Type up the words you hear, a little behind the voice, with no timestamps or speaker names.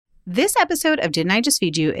This episode of Didn't I Just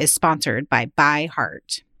Feed You is sponsored by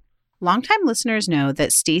ByHeart. Longtime listeners know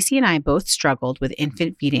that Stacy and I both struggled with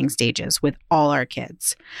infant feeding stages with all our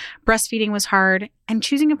kids. Breastfeeding was hard, and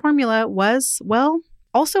choosing a formula was, well,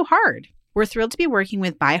 also hard. We're thrilled to be working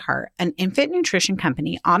with ByHeart, an infant nutrition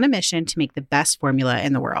company on a mission to make the best formula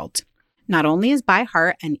in the world. Not only is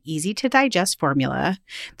ByHeart an easy-to-digest formula,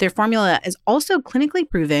 their formula is also clinically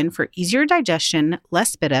proven for easier digestion,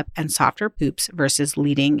 less spit up, and softer poops versus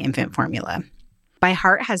leading infant formula.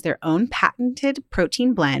 ByHeart has their own patented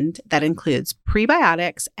protein blend that includes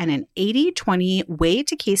prebiotics and an 80-20 whey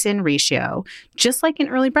to casein ratio, just like in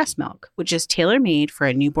early breast milk, which is tailor-made for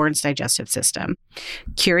a newborn's digestive system.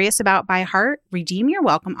 Curious about ByHeart? Redeem your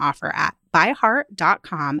welcome offer at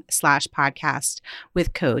byheart.com/podcast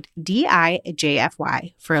with code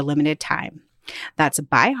DIJFY for a limited time. That's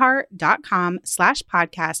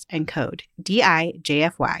byheart.com/podcast and code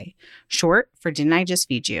DIJFY, short for Didn't I Just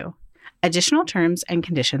Feed You? Additional terms and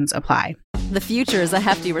conditions apply. The future is a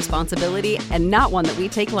hefty responsibility and not one that we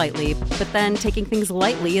take lightly. But then taking things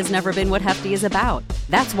lightly has never been what Hefty is about.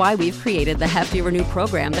 That's why we've created the Hefty Renew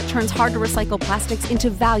program that turns hard-to-recycle plastics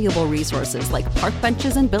into valuable resources like park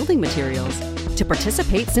benches and building materials. To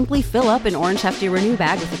participate, simply fill up an orange Hefty Renew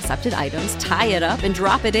bag with accepted items, tie it up, and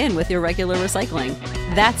drop it in with your regular recycling.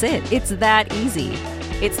 That's it. It's that easy.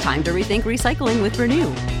 It's time to rethink recycling with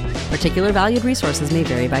Renew. Particular valued resources may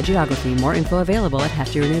vary by geography. More info available at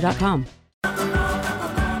heftyrenew.com.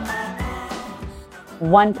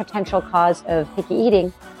 One potential cause of picky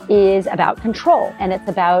eating is about control. And it's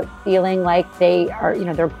about feeling like they are,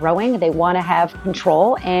 they're growing, they want to have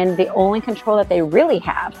control. And the only control that they really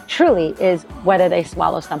have, truly, is whether they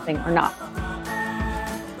swallow something or not.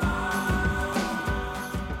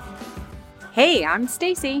 Hey, I'm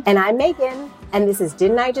Stacy. And I'm Megan. And this is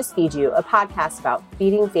Didn't I Just Feed You, a podcast about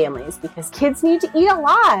feeding families because kids need to eat a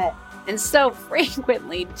lot. And so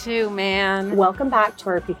frequently too, man. Welcome back to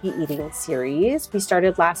our picky eating series. We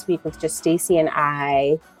started last week with just Stacy and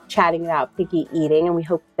I chatting about picky eating, and we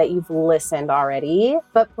hope that you've listened already.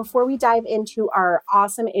 But before we dive into our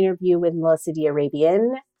awesome interview with Melissa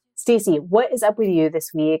D'Arabian, Stacy, what is up with you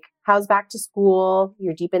this week? How's back to school?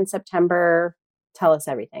 You're deep in September. Tell us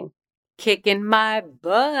everything. Kicking my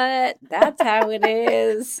butt. That's how it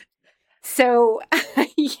is. So, I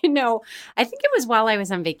think it was while I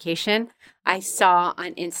was on vacation, I saw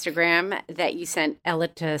on Instagram that you sent Ella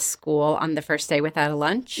to school on the first day without a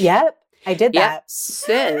lunch. Yep, I did that.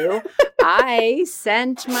 So, I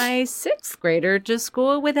sent my 6th grader to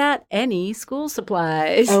school without any school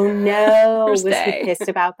supplies. Oh, no. Was he pissed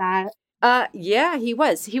about that? Yeah, he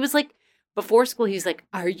was. He was like, before school, he was like,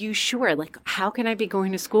 are you sure? Like, how can I be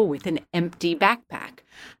going to school with an empty backpack?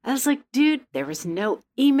 I was like, dude, there was no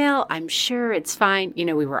email. I'm sure it's fine.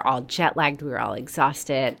 We were all jet lagged. We were all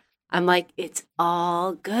exhausted. I'm like, it's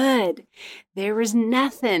all good. There was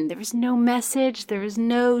nothing. There was no message. There was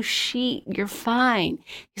no sheet. You're fine.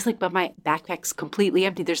 He's like, but my backpack's completely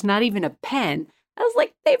empty. There's not even a pen. I was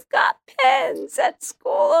like, they've got pens at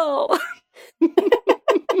school.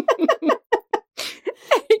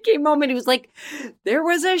 He came home and he was like, there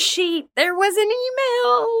was a sheet. There was an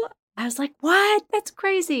email. I was like, what? That's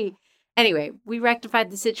crazy. Anyway, we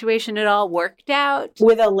rectified the situation. It all worked out.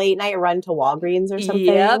 With a late night run to Walgreens or something?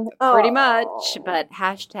 Yep, pretty much. But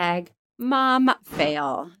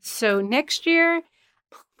 #MomFail. So next year,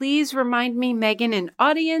 please remind me, Megan and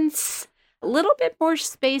audience, a little bit more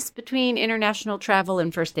space between international travel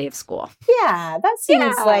and first day of school. Yeah, that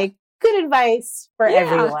seems like good advice for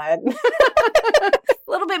everyone. A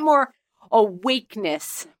little bit more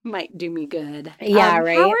awakeness might do me good. Yeah,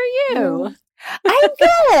 right. How are you? I'm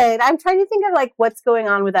good. I'm trying to think of what's going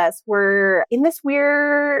on with us. We're in this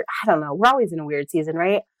weird, I don't know, we're always in a weird season,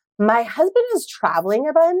 right? My husband is traveling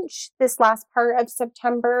a bunch this last part of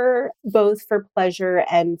September, both for pleasure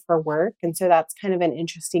and for work. And so that's kind of an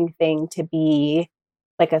interesting thing to be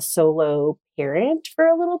like a solo parent for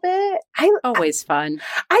a little bit. Always fun.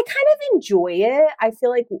 I kind of enjoy it. I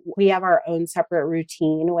feel like we have our own separate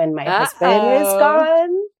routine when my husband is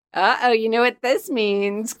gone. You know what this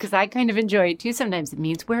means? Because I kind of enjoy it too. Sometimes it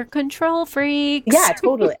means we're control freaks. Yeah,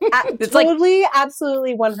 totally. Absolutely,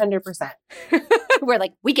 100%. We're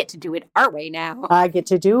like, we get to do it our way now. I get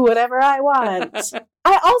to do whatever I want.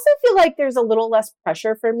 I also feel like there's a little less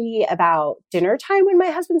pressure for me about dinner time when my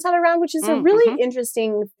husband's not around, which is a really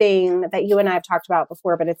interesting thing that you and I have talked about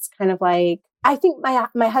before. But it's kind of like, I think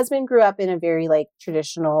my husband grew up in a very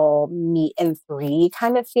traditional meat and 3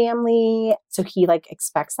 kind of family. So he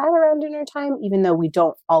expects that around dinner time, even though we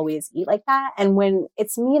don't always eat like that. And when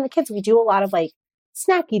it's me and the kids, we do a lot of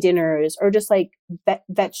snacky dinners or just like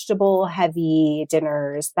vegetable heavy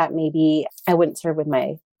dinners that maybe I wouldn't serve with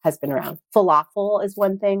my husband around. Falafel is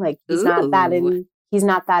one thing. Like he's not that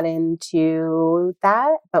into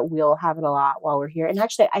that, but we'll have it a lot while we're here. And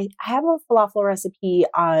actually I have a falafel recipe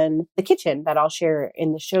on the kitchen that I'll share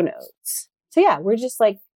in the show notes. So yeah, we're just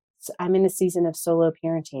like, I'm in a season of solo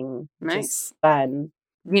parenting. Nice. Fun.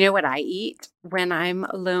 You know what I eat when I'm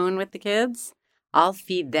alone with the kids? I'll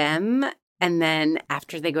feed them. And then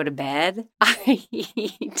after they go to bed, I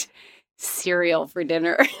eat cereal for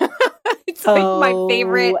dinner. It's like my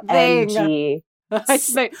favorite thing.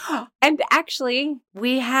 And actually,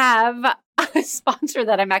 we have a sponsor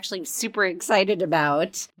that I'm actually super excited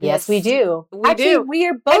about. Yes, we do. We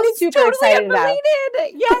are both it's super totally excited unrelated. about.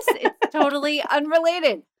 Yes, it's totally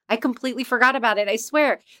unrelated. I completely forgot about it, I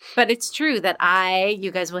swear. But it's true that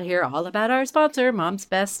you guys will hear all about our sponsor, Mom's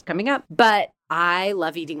Best, coming up. But I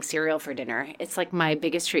love eating cereal for dinner. It's like my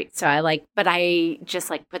biggest treat. So I just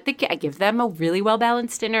like I give them a really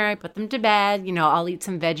well-balanced dinner. I put them to bed, I'll eat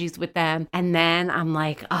some veggies with them. And then I'm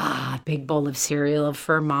like, big bowl of cereal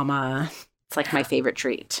for mama. It's like my favorite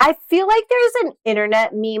treat. I feel like there's an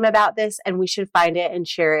internet meme about this and we should find it and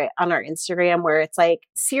share it on our Instagram where it's like,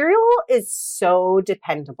 cereal is so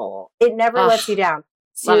dependable. It never lets you down.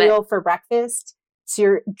 Cereal for breakfast,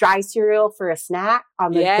 dry cereal for a snack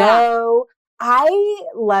on the go. I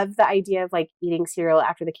love the idea of like eating cereal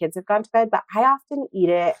after the kids have gone to bed, but I often eat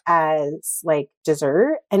it as like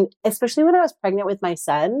dessert. And especially when I was pregnant with my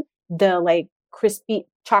son, the like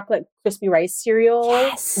chocolate crispy rice cereal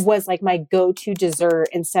was like my go-to dessert.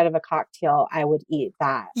 Instead of a cocktail, I would eat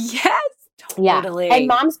that. Yes, totally. Yeah. And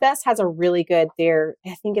Mom's Best has a really good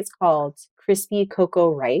I think it's called crispy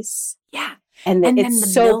cocoa rice. Yeah. And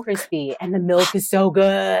it's so crispy and the milk is so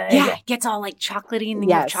good. Yeah, it gets all like chocolatey and then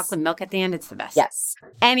you have chocolate milk at the end. It's the best. Yes.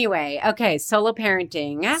 Anyway, okay, solo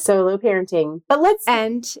parenting. But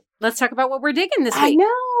let's talk about what we're digging this week. I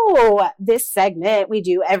know. This segment we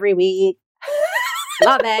do every week.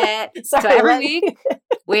 Love it. So every week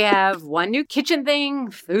we have one new kitchen thing,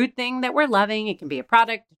 food thing that we're loving. It can be a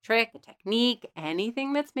product, a trick, a technique,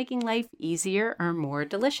 anything that's making life easier or more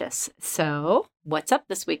delicious. So what's up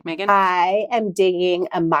this week, Megan? I am digging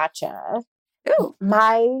a matcha. Ooh,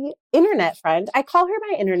 my internet friend. I call her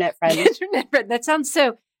my internet friend. Internet friend. That sounds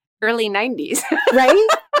so early 90s. Right?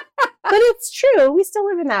 But it's true. We still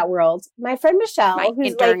live in that world. My friend Michelle,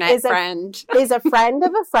 who's is a friend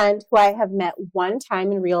of a friend who I have met one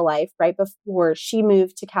time in real life right before she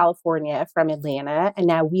moved to California from Atlanta. And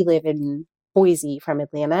now we live in Boise from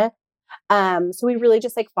Atlanta. So we really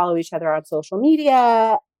just like follow each other on social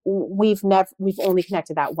media. We've only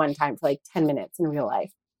connected that one time for like 10 minutes in real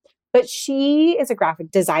life. But she is a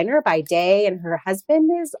graphic designer by day and her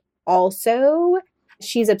husband is also.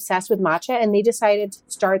 She's obsessed with matcha and they decided to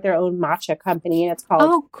start their own matcha company and it's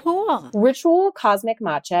called Ritual Cosmic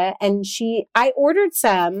Matcha. And I ordered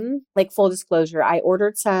some, like full disclosure, I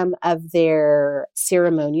ordered some of their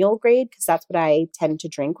ceremonial grade because that's what I tend to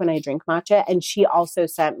drink when I drink matcha. And she also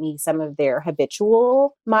sent me some of their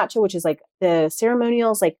habitual matcha, which is like the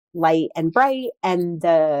ceremonial is like light and bright and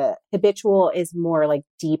the habitual is more like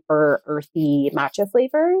deeper, earthy matcha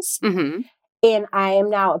flavors. Mm-hmm. And I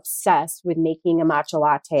am now obsessed with making a matcha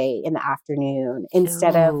latte in the afternoon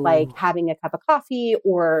instead of like having a cup of coffee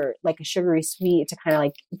or like a sugary sweet to kind of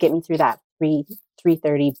like get me through that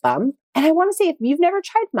 3:30 bump. And I want to say, if you've never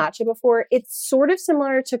tried matcha before, it's sort of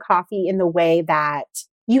similar to coffee in the way that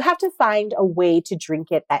you have to find a way to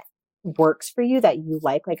drink it that works for you, that you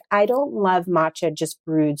like. Like I don't love matcha just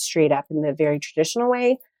brewed straight up in the very traditional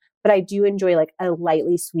way. But I do enjoy like a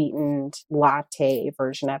lightly sweetened latte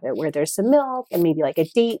version of it where there's some milk and maybe like a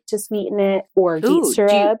date to sweeten it or date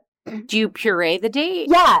syrup. Do you puree the date?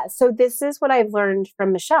 Yeah. So this is what I've learned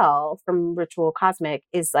from Michelle from Ritual Cosmic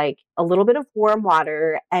is like a little bit of warm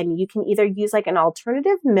water and you can either use like an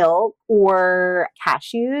alternative milk or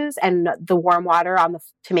cashews and the warm water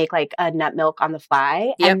to make like a nut milk on the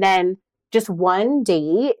fly. Yep. And then just one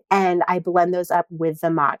date and I blend those up with the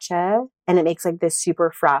matcha and it makes like this super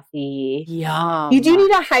frothy. Yum. You do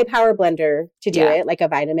need a high power blender to do it, like a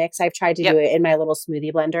Vitamix. I've tried to do it in my little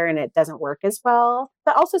smoothie blender and it doesn't work as well.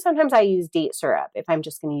 But also sometimes I use date syrup if I'm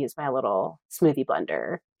just going to use my little smoothie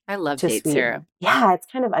blender. I love date syrup. Yeah, it's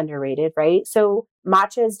kind of underrated, right? So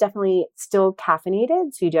matcha is definitely still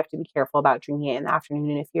caffeinated. So you do have to be careful about drinking it in the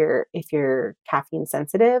afternoon if you're caffeine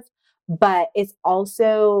sensitive. But it's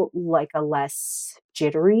also like a less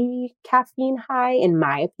jittery caffeine high, in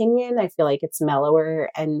my opinion. I feel like it's mellower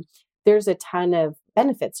and there's a ton of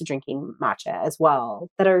benefits to drinking matcha as well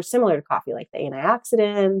that are similar to coffee, like the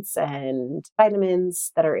antioxidants and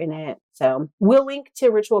vitamins that are in it. So we'll link to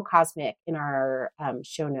Ritual Cosmic in our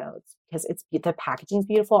show notes because the packaging is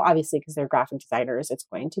beautiful, obviously, because they're graphic designers. It's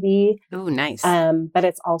going to be. Oh, nice. But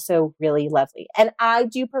it's also really lovely. And I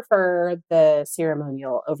do prefer the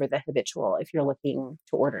ceremonial over the habitual if you're looking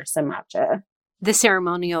to order some matcha. The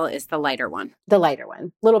ceremonial is the lighter one. The lighter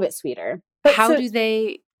one, a little bit sweeter. But How do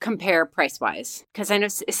they compare price-wise? Because I know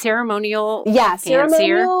ceremonial Yeah, fancier.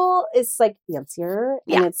 ceremonial is like fancier.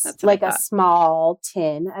 Yeah, and it's that's what I like a thought. small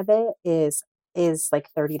tin of it is like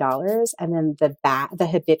 $30. And then the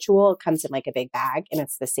habitual comes in like a big bag and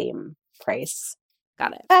it's the same price.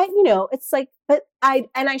 Got it. It's like, but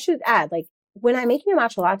I should add, like, when I'm making a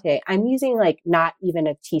matcha latte, I'm using like not even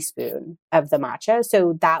a teaspoon of the matcha.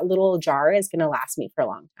 So that little jar is going to last me for a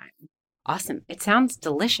long time. Awesome. It sounds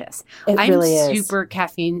delicious. It I'm really is. super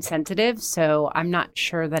caffeine sensitive, so I'm not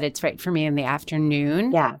sure that it's right for me in the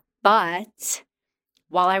afternoon. Yeah. But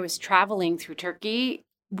while I was traveling through Turkey,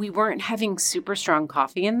 we weren't having super strong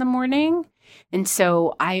coffee in the morning. And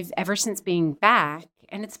so I've, ever since being back,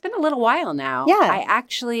 and it's been a little while now, Yeah. I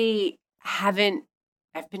actually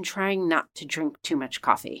I've been trying not to drink too much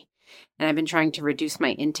coffee. And I've been trying to reduce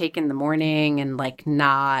my intake in the morning and like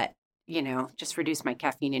not, just reduce my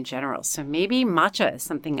caffeine in general. So maybe matcha is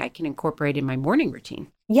something I can incorporate in my morning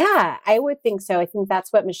routine. Yeah, I would think so. I think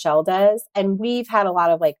that's what Michelle does. And we've had a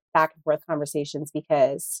lot of like back and forth conversations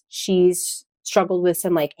because she's struggled with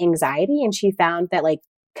some like anxiety and she found that like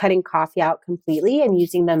cutting coffee out completely and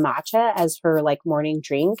using the matcha as her like morning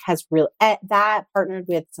drink has that partnered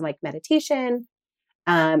with some like meditation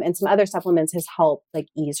and some other supplements has helped like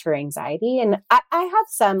ease her anxiety. And I have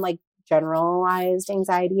some like generalized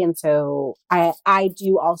anxiety. And so I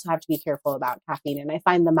do also have to be careful about caffeine. And I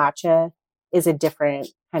find the matcha is a different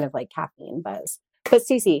kind of like caffeine buzz. But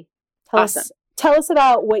Stacey, tell us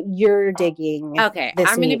about what you're digging. Okay,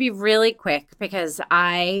 I'm going to be really quick because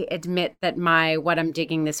I admit that what I'm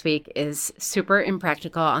digging this week is super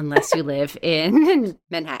impractical unless you live in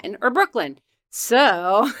Manhattan or Brooklyn.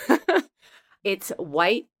 So it's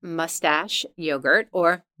white mustache yogurt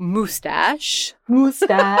or moustache.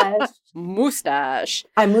 Moustache. Moustache.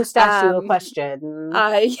 I moustache you a question.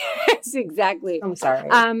 Yes, exactly. I'm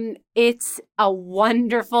sorry. It's a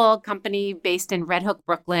wonderful company based in Red Hook,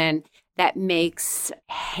 Brooklyn that makes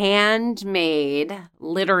handmade,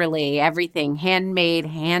 literally everything, handmade,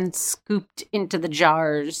 hand scooped into the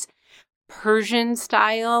jars, Persian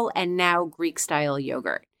style and now Greek style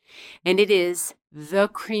yogurt. And it is the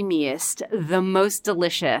creamiest, the most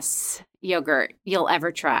delicious yogurt you'll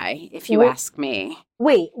ever try, if you ask me.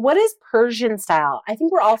 Wait, what is Persian style? I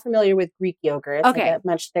think we're all familiar with Greek yogurt. It's Okay. like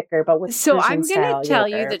much thicker, but what's So Persian I'm going to tell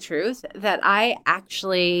you yogurt? the truth that I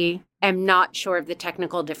actually am not sure of the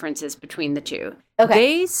technical differences between the two. Okay.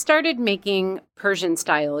 They started making Persian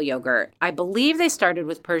style yogurt. I believe they started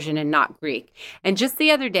with Persian and not Greek. And just the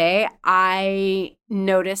other day, I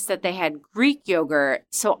noticed that they had Greek yogurt.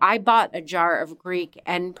 So I bought a jar of Greek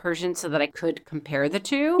and Persian so that I could compare the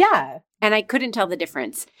two. Yeah. And I couldn't tell the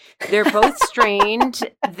difference. They're both strained.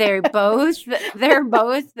 They're both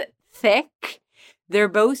thick. They're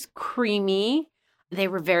both creamy. They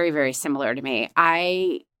were very, very similar to me.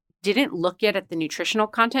 I didn't look yet at the nutritional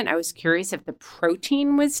content. I was curious if the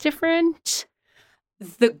protein was different.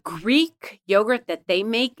 The Greek yogurt that they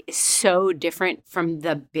make is so different from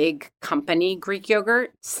the big company Greek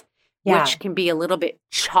yogurts. Yeah. Which can be a little bit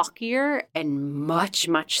chalkier and much,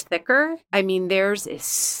 much thicker. I mean, theirs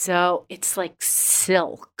is it's like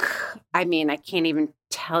silk. I mean, I can't even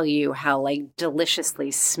tell you how like deliciously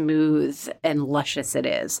smooth and luscious it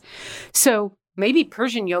is. So maybe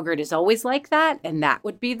Persian yogurt is always like that, and that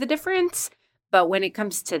would be the difference. But when it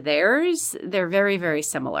comes to theirs, they're very, very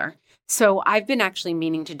similar. So I've been actually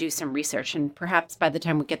meaning to do some research, and perhaps by the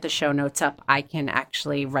time we get the show notes up, I can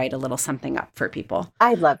actually write a little something up for people.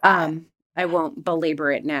 I'd love that. I won't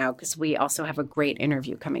belabor it now because we also have a great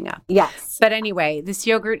interview coming up. Yes. But anyway, this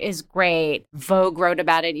yogurt is great. Vogue wrote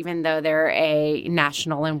about it, even though they're a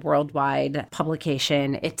national and worldwide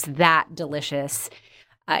publication. It's that delicious.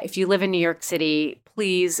 If you live in New York City,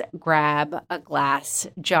 please grab a glass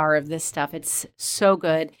jar of this stuff. It's so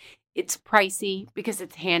good. It's pricey because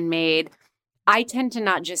it's handmade. I tend to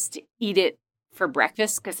not just eat it for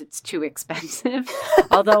breakfast because it's too expensive,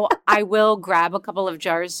 although I will grab a couple of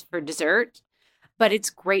jars for dessert. But it's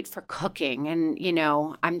great for cooking. And,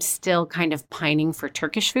 I'm still kind of pining for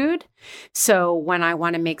Turkish food. So when I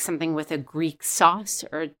want to make something with a Greek sauce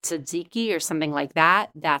or tzatziki or something like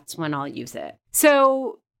that, that's when I'll use it.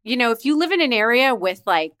 So if you live in an area with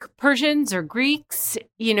like Persians or Greeks,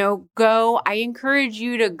 I encourage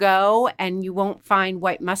you to go, and you won't find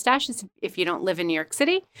white mustaches if you don't live in New York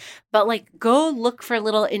City, but like go look for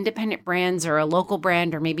little independent brands or a local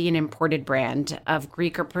brand or maybe an imported brand of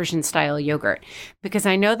Greek or Persian style yogurt, because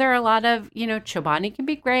I know there are a lot of, Chobani can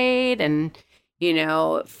be great, and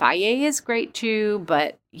Fage is great too,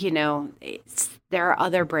 but there are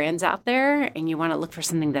other brands out there, and you want to look for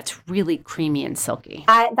something that's really creamy and silky.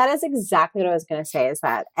 That is exactly what I was going to say, is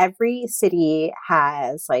that every city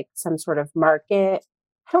has like some sort of market.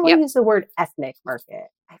 I don't want to use the word ethnic market.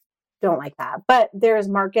 I don't like that. But there's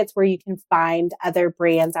markets where you can find other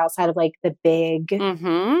brands outside of like the big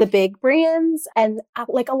brands. And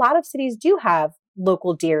like a lot of cities do have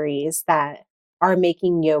local dairies that are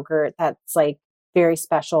making yogurt that's like very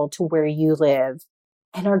special to where you live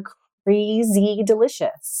and are crazy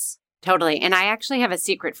delicious. Totally. And I actually have a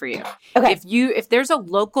secret for you. Okay. If there's a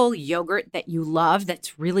local yogurt that you love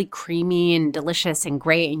that's really creamy and delicious and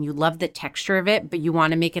great, and you love the texture of it, but you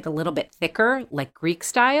want to make it a little bit thicker, like Greek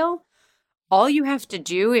style, all you have to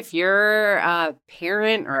do, if you're a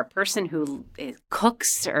parent or a person who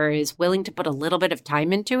cooks or is willing to put a little bit of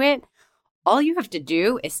time into it, all you have to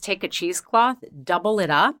do is take a cheesecloth, double it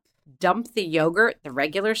up, dump the yogurt, the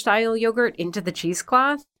regular style yogurt, into the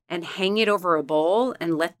cheesecloth and hang it over a bowl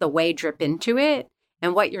and let the whey drip into it.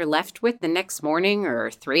 And what you're left with the next morning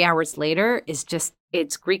or 3 hours later is just,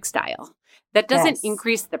 it's Greek style. That doesn't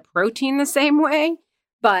increase the protein the same way,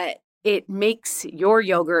 but it makes your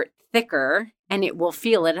yogurt thicker, and it'll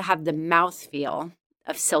have the mouthfeel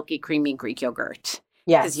of silky, creamy Greek yogurt.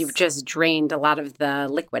 Yes. Because you've just drained a lot of the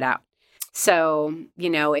liquid out. So,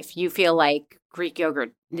 if you feel like Greek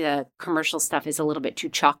yogurt, the commercial stuff is a little bit too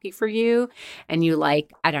chalky for you, and you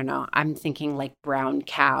like, I don't know, I'm thinking like brown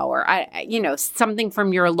cow or, something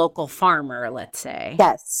from your local farmer, let's say.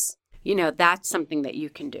 Yes. That's something that you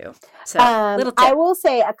can do. So little tip. I will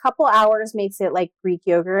say a couple hours makes it like Greek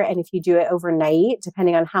yogurt. And if you do it overnight,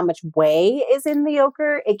 depending on how much whey is in the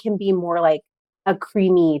yogurt, it can be more like a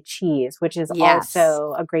creamy cheese, which is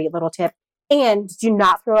also a great little tip. And do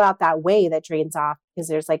not throw out that whey that drains off, because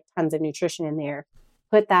there's like tons of nutrition in there.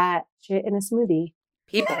 Put that shit in a smoothie.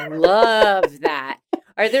 People love that.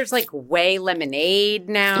 Or there's like whey lemonade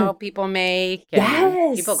now people make.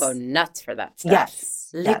 Yes. People go nuts for that stuff. Yes.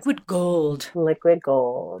 Liquid gold. Liquid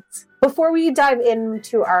gold. Before we dive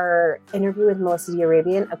into our interview with Melissa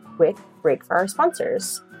D'Arabian, a quick break for our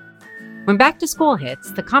sponsors. When back to school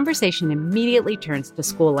hits, the conversation immediately turns to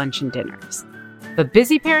school lunch and dinners. But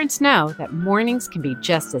busy parents know that mornings can be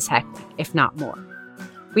just as hectic, if not more.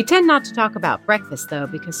 We tend not to talk about breakfast, though,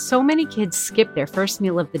 because so many kids skip their first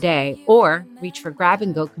meal of the day or reach for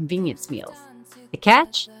grab-and-go convenience meals. The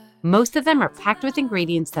catch? Most of them are packed with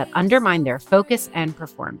ingredients that undermine their focus and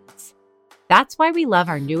performance. That's why we love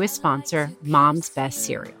our newest sponsor, Mom's Best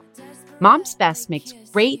Cereal. Mom's Best makes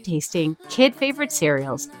great-tasting, kid-favorite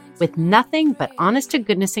cereals with nothing but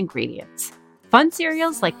honest-to-goodness ingredients. Fun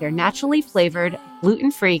cereals like their naturally flavored,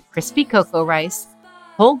 gluten-free crispy cocoa rice,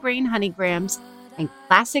 whole grain honey grams, and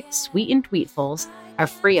classic sweetened wheatfuls are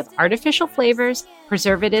free of artificial flavors,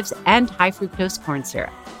 preservatives, and high fructose corn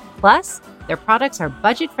syrup. Plus, their products are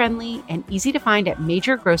budget-friendly and easy to find at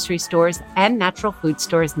major grocery stores and natural food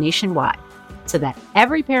stores nationwide, so that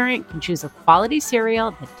every parent can choose a quality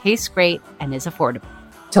cereal that tastes great and is affordable.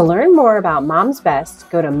 To learn more about Mom's Best,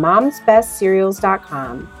 go to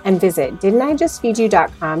momsbestcereals.com and visit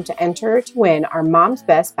didn'tijustfeedyou.com to enter to win our Mom's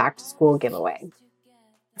Best Back to School giveaway.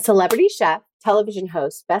 Celebrity chef, television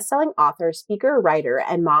host, best-selling author, speaker, writer,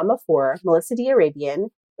 and mom of four, Melissa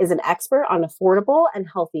D'Arabian is an expert on affordable and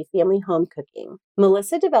healthy family home cooking.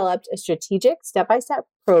 Melissa developed a strategic step-by-step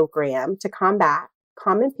program to combat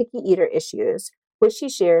common picky eater issues, which she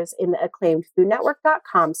shares in the acclaimed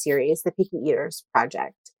FoodNetwork.com series, The Picky Eaters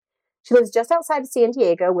Project. She lives just outside of San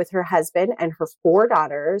Diego with her husband and her 4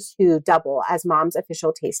 daughters, who double as Mom's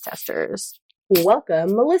official taste testers.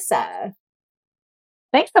 Welcome, Melissa.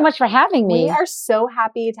 Thanks so much for having me. We are so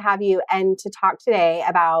happy to have you and to talk today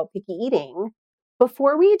about picky eating.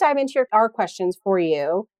 Before we dive into our questions for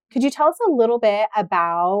you, could you tell us a little bit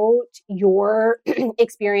about your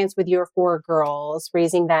experience with your 4 girls,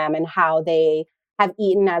 raising them, and how they have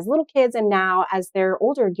eaten as little kids and now as they're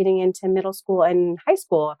older, getting into middle school and high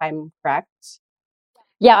school, if I'm correct?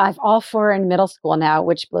 Yeah, I have all 4 in middle school now,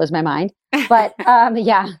 which blows my mind. But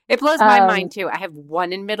yeah. It blows my mind too. I have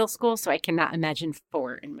 1 in middle school, so I cannot imagine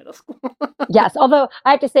 4 in middle school. Yes, although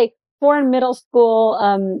I have to say 4 in middle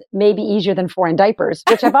school may be easier than 4 in diapers,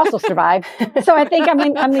 which I've also survived. So I think I'm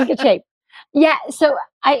in good shape. Yeah, so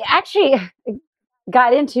I actually,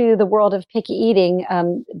 got into the world of picky eating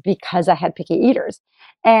because I had picky eaters.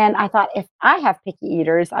 And I thought, if I have picky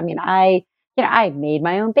eaters, I mean, I made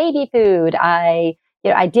my own baby food. I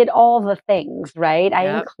did all the things, right?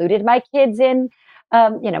 I included my kids in,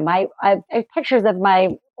 I have pictures of my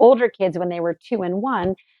older kids when they were 2 and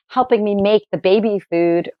 1, helping me make the baby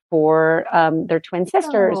food for their twin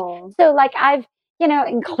sisters. Oh. So like I've,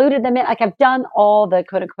 included them in, like I've done all the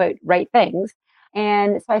quote unquote right things.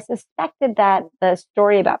 And so I suspected that the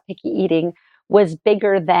story about picky eating was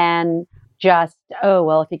bigger than just, oh,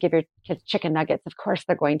 well, if you give your kids chicken nuggets, of course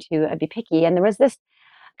they're going to be picky. And there was this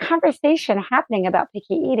conversation happening about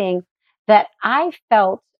picky eating that I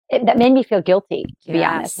felt that made me feel guilty, to be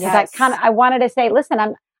honest. Because I wanted to say, listen,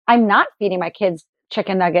 I'm not feeding my kids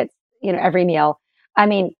chicken nuggets, every meal. I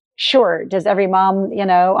mean, sure, does every mom,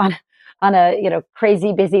 on a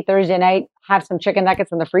crazy busy Thursday night have some chicken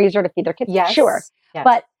nuggets in the freezer to feed their kids? Yes. Sure. Yes.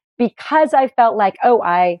 But because I felt like, oh,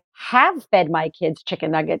 I have fed my kids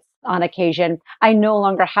chicken nuggets on occasion, I no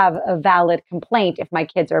longer have a valid complaint if my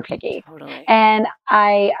kids are picky. Totally. And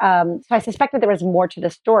so I suspected there was more to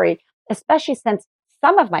the story, especially since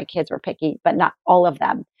some of my kids were picky, but not all of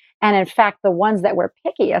them. And in fact, the ones that were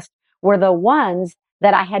pickiest were the ones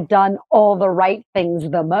that I had done all the right things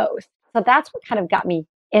the most. So that's what kind of got me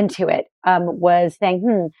into it, was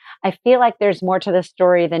saying, I feel like there's more to the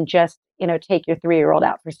story than just, take your 3-year-old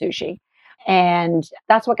out for sushi. And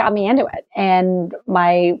that's what got me into it. And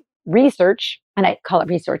my research, and I call it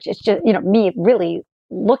research, it's just, me really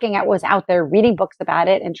looking at what was out there, reading books about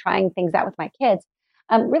it and trying things out with my kids,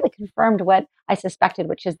 really confirmed what I suspected,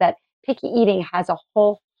 which is that picky eating has a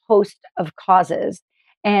whole host of causes,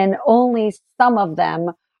 and only some of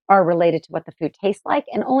them are related to what the food tastes like,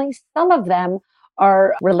 and only some of them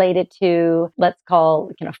are related to, let's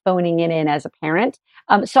call, phoning it in as a parent.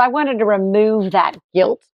 So I wanted to remove that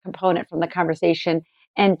guilt component from the conversation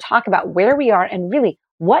and talk about where we are and really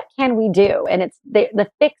what can we do. And it's the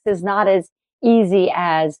fix is not as easy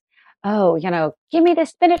as, oh, give me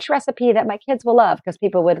this spinach recipe that my kids will love, because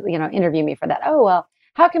people would, interview me for that. Oh, well,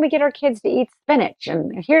 how can we get our kids to eat spinach?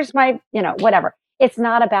 And here's my, whatever. It's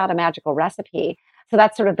not about a magical recipe. So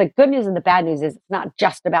that's sort of the good news, and the bad news is it's not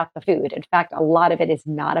just about the food. In fact, a lot of it is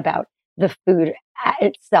not about the food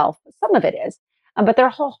itself. Some of it is, but there are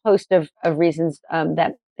a whole host of reasons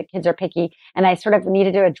that the kids are picky. And I sort of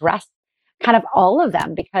needed to address kind of all of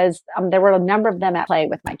them, because there were a number of them at play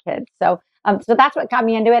with my kids. So that's what got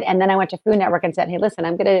me into it. And then I went to Food Network and said, hey, listen,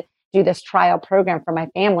 I'm going to do this trial program for my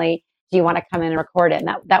family. Do you want to come in and record it? And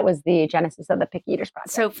that was the genesis of the Picky Eaters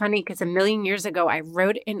Project. So funny, because a million years ago, I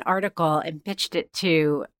wrote an article and pitched it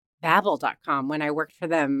to Babbel.com when I worked for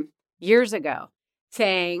them years ago,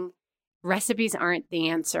 saying recipes aren't the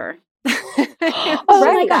answer. Oh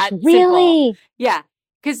my gosh, really? Simple. Yeah,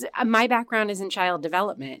 because my background is in child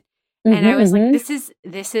development. And I was like,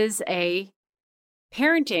 this is a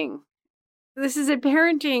parenting. This is a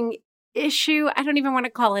parenting issue. I don't even want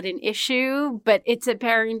to call it an issue, but it's a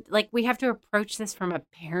parent, like we have to approach this from a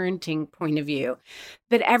parenting point of view.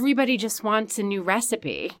 But everybody just wants a new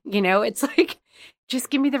recipe. It's like, just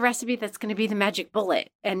give me the recipe that's going to be the magic bullet.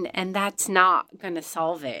 And that's not going to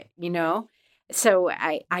solve it, So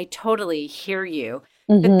I totally hear you.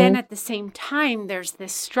 But then at the same time, there's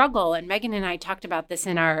this struggle. And Megan and I talked about this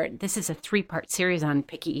this is a 3-part series on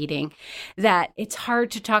picky eating, that it's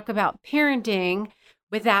hard to talk about parenting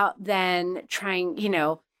without then trying,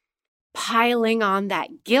 piling on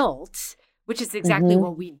that guilt, which is exactly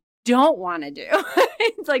what we don't want to do.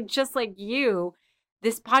 It's like, just like you,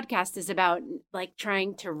 this podcast is about like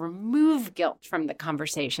trying to remove guilt from the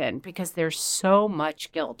conversation, because there's so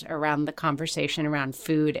much guilt around the conversation around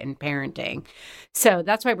food and parenting. So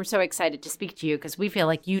that's why we're so excited to speak to you, because we feel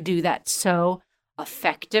like you do that so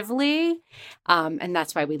effectively. And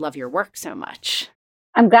that's why we love your work so much.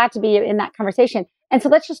 I'm glad to be in that conversation. And so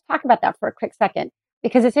let's just talk about that for a quick second,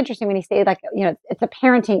 because it's interesting when you say, like, it's a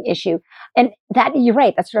parenting issue, and that you're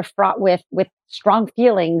right. That's sort of fraught with strong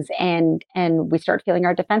feelings, and we start feeling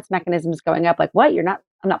our defense mechanisms going up. Like, what? I'm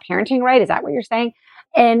not parenting right? Is that what you're saying?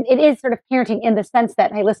 And it is sort of parenting in the sense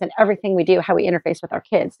that, hey, listen, everything we do, how we interface with our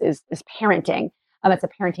kids is parenting. It's a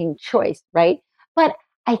parenting choice, right? But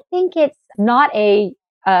I think it's not a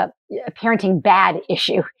parenting bad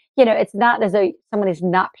issue. It's not as though someone is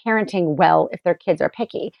not parenting well if their kids are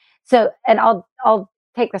picky. So, and I'll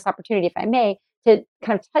take this opportunity, if I may, to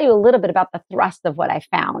kind of tell you a little bit about the thrust of what I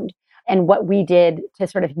found and what we did to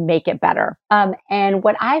sort of make it better. And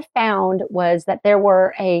what I found was that there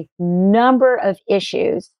were a number of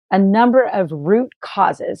issues, a number of root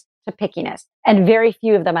causes to pickiness, and very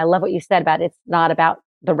few of them. I love what you said about it's not about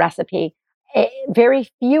the recipe. very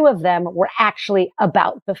few of them were actually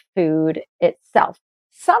about the food itself.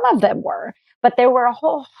 Some of them were, but there were a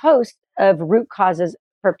whole host of root causes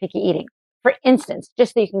for picky eating. For instance,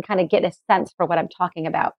 just so you can kind of get a sense for what I'm talking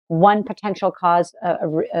about, one potential cause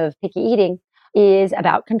of picky eating is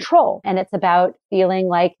about control. And it's about feeling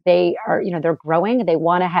like they are, they're growing, they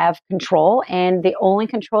want to have control. And the only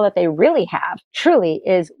control that they really have truly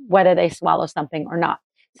is whether they swallow something or not.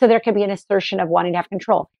 So there can be an assertion of wanting to have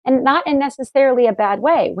control, and not in necessarily a bad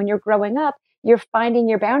way. When you're growing up, you're finding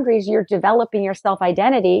your boundaries, you're developing your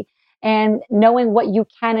self-identity, and knowing what you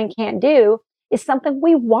can and can't do is something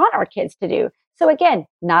we want our kids to do. So again,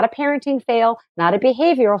 not a parenting fail, not a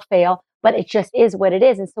behavioral fail, but it just is what it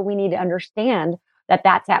is. And so we need to understand that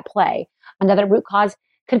that's at play. Another root cause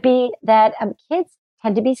could be that kids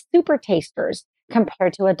tend to be super tasters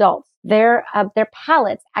compared to adults. Their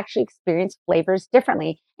palates actually experience flavors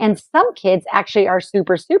differently. And some kids actually are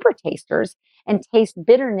super tasters and taste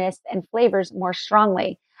bitterness and flavors more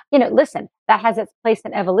strongly. Listen, that has its place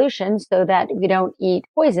in evolution so that we don't eat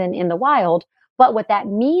poison in the wild. But what that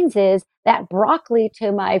means is that broccoli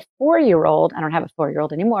to my 4-year-old, I don't have a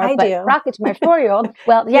 4-year-old anymore, but broccoli to my 4-year-old,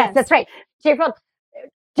 well, yes, that's right. To your 4-year-old,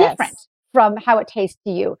 different from how it tastes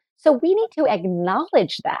to you. So we need to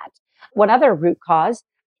acknowledge that. One other root cause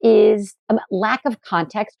is lack of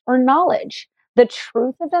context or knowledge. The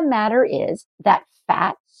truth of the matter is that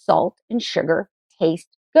fat, salt, and sugar taste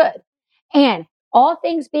good. And all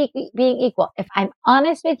things being equal, if I'm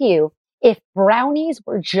honest with you, if brownies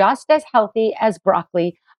were just as healthy as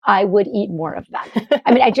broccoli, I would eat more of them.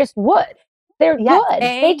 I mean, I just would. They're good.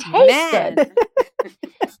 They taste good.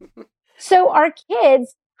 So our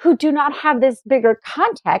kids who do not have this bigger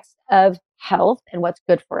context of health and what's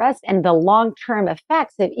good for us and the long-term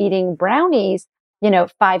effects of eating brownies, 5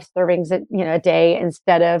 servings a day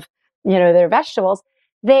instead of, their vegetables,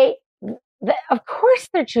 of course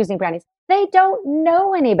they're choosing brownies. They don't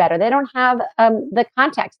know any better. They don't have the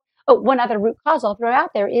context. Oh, one other root cause I'll throw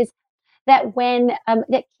out there is that when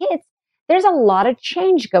that kids, there's a lot of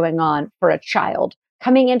change going on for a child.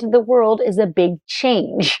 Coming into the world is a big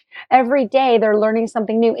change. Every day they're learning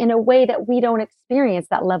something new in a way that we don't experience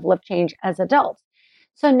that level of change as adults.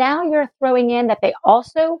 So now you're throwing in that they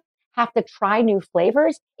also have to try new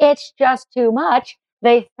flavors. It's just too much.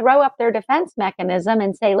 They throw up their defense mechanism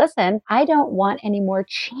and say, listen, I don't want any more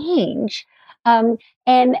change.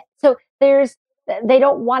 And so they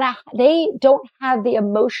don't have the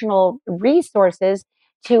emotional resources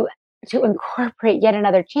to incorporate yet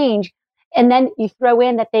another change. And then you throw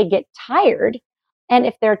in that they get tired. And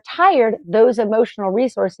if they're tired, those emotional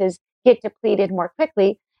resources get depleted more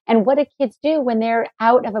quickly. And what do kids do when they're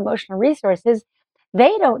out of emotional resources?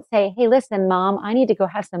 They don't say, hey, listen, mom, I need to go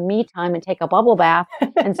have some me time and take a bubble bath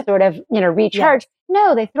and sort of, recharge. Yes.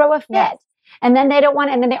 No, they throw a fit. Yes. And then they don't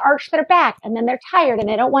want, and then they arch their back, and then they're tired and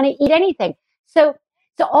they don't want to eat anything. So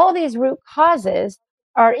all these root causes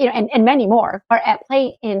are, and many more are at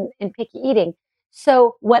play in picky eating.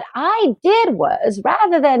 So what I did was,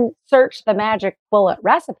 rather than search the magic bullet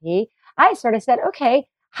recipe, I sort of said, okay,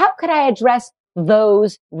 how could I address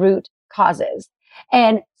those root causes?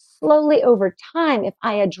 And slowly over time, if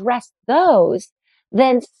I address those,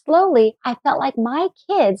 then slowly I felt like my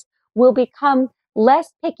kids will become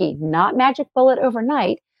less picky, not magic bullet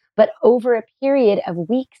overnight, but over a period of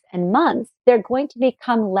weeks and months, they're going to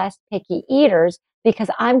become less picky eaters because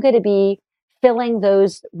I'm going to be filling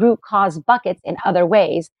those root cause buckets in other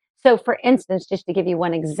ways. So for instance, just to give you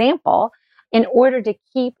one example, in order to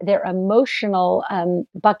keep their emotional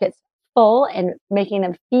buckets full and making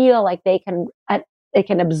them feel like they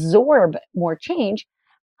can absorb more change,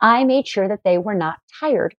 I made sure that they were not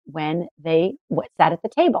tired when they sat at the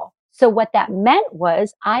table. So what that meant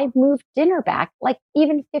was I moved dinner back like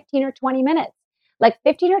even 15 or 20 minutes. Like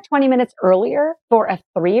 15 or 20 minutes earlier for a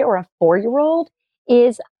 3 or a 4-year-old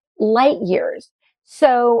is light years.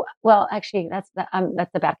 So, well, actually, that's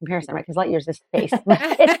a bad comparison, right? Because light years is space.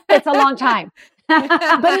 It's a long time. But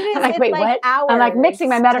it is. Like, wait, what? I'm like mixing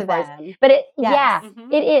my metaphors. But it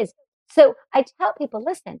is. So I tell people,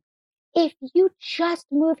 listen, if you just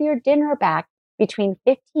move your dinner back between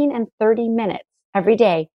 15 and 30 minutes every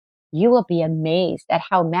day, you will be amazed at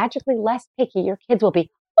how magically less picky your kids will be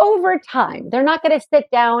over time. They're not going to sit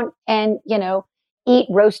down and, eat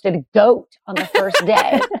roasted goat on the first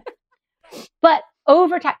day, but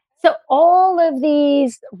over time. So all of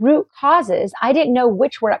these root causes, I didn't know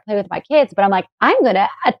which were at play with my kids, but I'm like, I'm going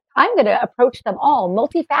to approach them all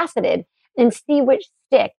multifaceted and see which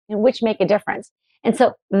stick and which make a difference. And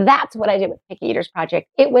so that's what I did with Picky Eaters Project.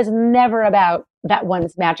 It was never about that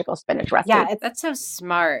one's magical spinach recipe. Yeah, that's so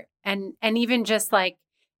smart. And even just like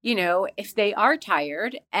if they are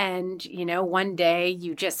tired and, one day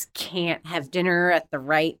you just can't have dinner at the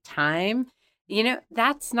right time,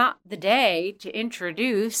 that's not the day to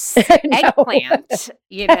introduce eggplant,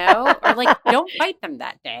 or like, don't fight them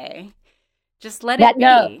that day. Just let it be.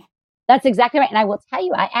 No, that's exactly right. And I will tell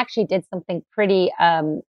you, I actually did something pretty,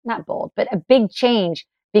 not bold, but a big change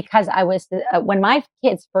because I was, when my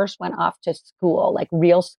kids first went off to school, like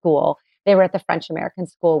real school, they were at the French American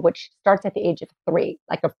school, which starts at the age of 3,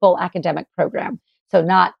 like a full academic program. So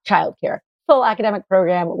not childcare, full academic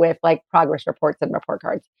program with like progress reports and report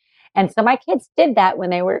cards. And so my kids did that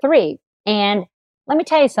when they were 3. And let me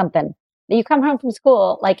tell you something. You come home from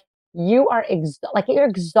school, like you're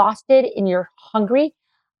exhausted and you're hungry.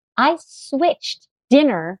 I switched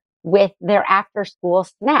dinner with their after school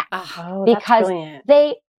snack because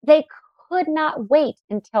they could not wait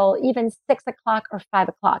until even 6 o'clock or 5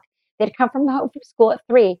 o'clock. They'd come home from school at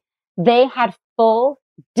 3. They had full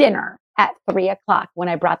dinner at 3 o'clock when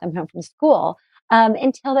I brought them home from school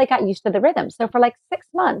until they got used to the rhythm. So for like 6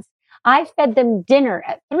 months, I fed them dinner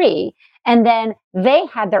at 3, and then they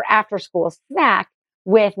had their after school snack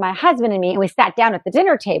with my husband and me, and we sat down at the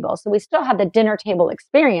dinner table. So we still had the dinner table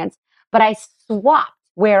experience, but I swapped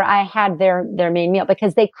where I had their main meal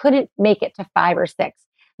because they couldn't make it to 5 or 6.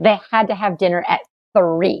 They had to have dinner at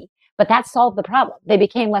 3, but that solved the problem. They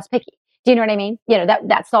became less picky. Do you know what I mean?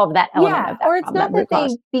 That solved that element of that. Or it's problem, not that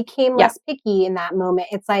they became less picky in that moment.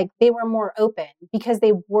 It's like they were more open because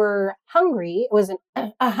they were hungry. It was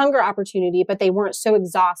a hunger opportunity, but they weren't so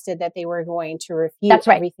exhausted that they were going to refuse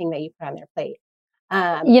everything that you put on their plate.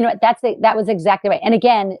 That was exactly right. And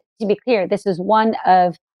again, to be clear, this is one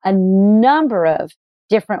of a number of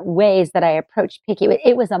different ways that I approach picky.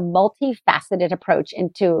 It was a multifaceted approach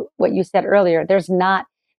into what you said earlier. There's not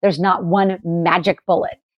one magic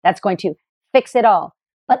bullet that's going to fix it all.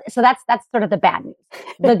 But so that's sort of the bad news.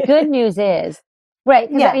 The good news is, right?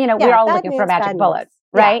 We're all looking for magic bullets,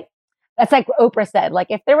 right? That's like Oprah said, like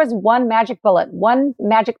if there was one magic bullet, one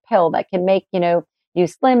magic pill that can make, you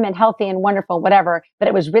slim and healthy and wonderful, whatever, but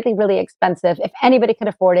it was really, really expensive. If anybody could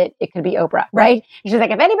afford it, it could be Oprah, right? She's like,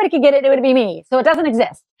 if anybody could get it, it would be me. So it doesn't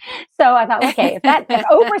exist. So I thought, okay, if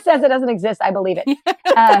Oprah says it doesn't exist, I believe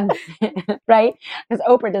it, right? Because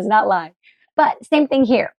Oprah does not lie. But same thing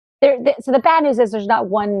here. So the bad news is there's not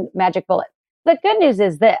one magic bullet. The good news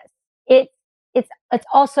is this: it's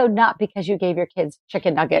also not because you gave your kids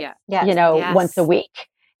chicken nuggets, once a week.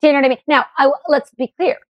 Do you know what I mean? Now, let's be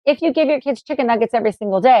clear. If you give your kids chicken nuggets every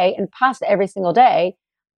single day and pasta every single day,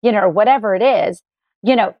 or whatever it is,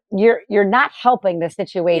 you're not helping the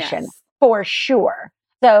situation for sure.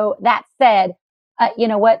 So that said, you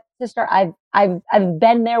know what, sister, I've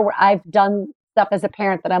been there where I've done stuff as a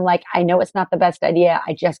parent that I'm like, I know it's not the best idea.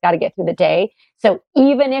 I just got to get through the day. So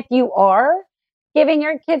even if you are giving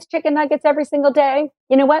your kids chicken nuggets every single day,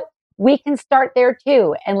 you know what? We can start there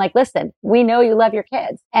too. And like, listen, we know you love your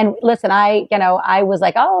kids. And listen, I was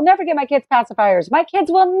like, oh, I'll never get my kids pacifiers. My kids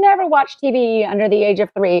will never watch TV under the age of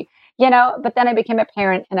 3, but then I became a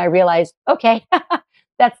parent and I realized, okay,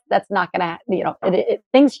 that's not going to,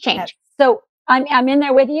 things change. So I'm in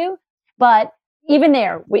there with you, but even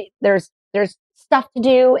there, there's stuff to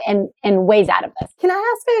do and ways out of this. Can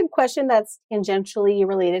I ask a question that's tangentially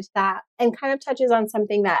related to that and kind of touches on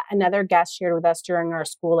something that another guest shared with us during our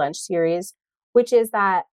school lunch series, which is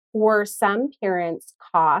that for some parents,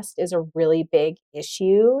 cost is a really big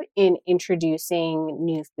issue in introducing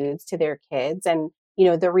new foods to their kids. And,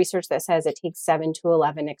 the research that says it takes 7 to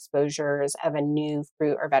 11 exposures of a new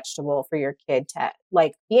fruit or vegetable for your kid to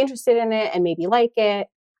be interested in it and maybe like it.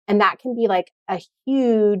 And that can be like a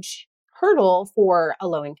huge hurdle for a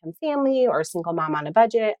low-income family or a single mom on a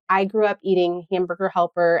budget. I grew up eating Hamburger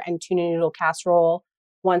Helper and tuna noodle casserole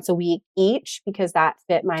once a week each because that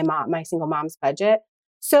fit my single mom's budget.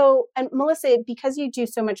 So, and Melissa, because you do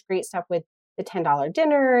so much great stuff with the $10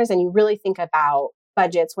 dinners and you really think about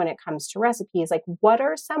budgets when it comes to recipes, what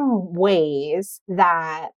are some ways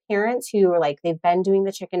that parents who are they've been doing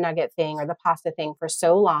the chicken nugget thing or the pasta thing for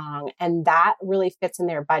so long and that really fits in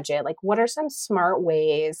their budget? What are some smart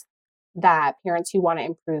ways that parents who want to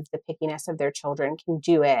improve the pickiness of their children can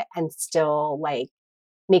do it and still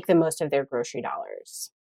make the most of their grocery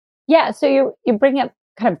dollars? Yeah. So you bring up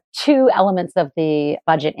kind of 2 elements of the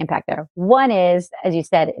budget impact there. One is, as you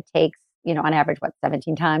said, it takes, on average,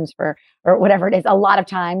 17 times or whatever it is, a lot of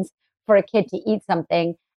times for a kid to eat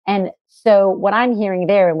something. And so what I'm hearing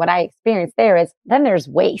there and what I experience there is then there's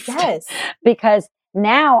waste. Yes. Because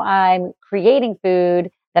now I'm creating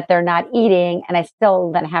food that they're not eating and I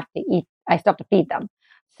still have to feed them.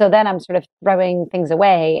 So then I'm sort of throwing things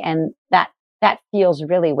away and that feels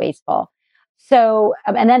really wasteful. So,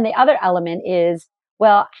 and then the other element is,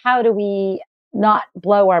 well, how do we not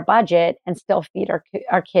blow our budget and still feed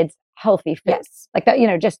our kids healthy food? Yes. Like that,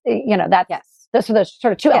 that's, Yes. so there's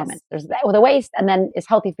sort of two Yes. elements. There's that with the waste, and then is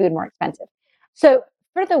healthy food more expensive? So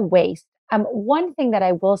for the waste, one thing that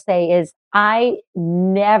I will say is I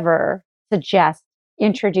never suggest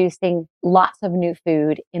introducing lots of new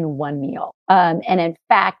food in one meal. And in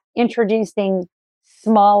fact, introducing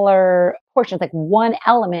smaller portions, like one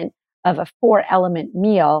element of a 4-element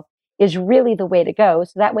meal, is really the way to go.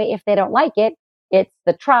 So that way, if they don't like it, it's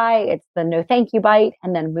the try, it's the no thank you bite,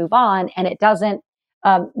 and then move on. And it doesn't,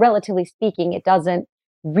 relatively speaking, it doesn't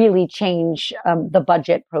really change the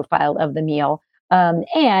budget profile of the meal.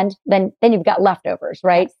 And then you've got leftovers,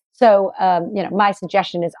 right? Yes. So, my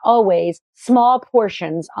suggestion is always small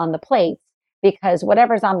portions on the plates, because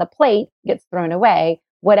whatever's on the plate gets thrown away.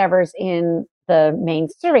 Whatever's in the main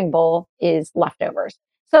serving bowl is leftovers.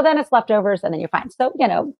 So then it's leftovers, and then you're fine. So,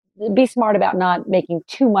 be smart about not making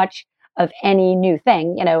too much of any new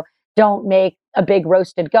thing. Don't make a big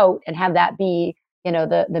roasted goat and have that be,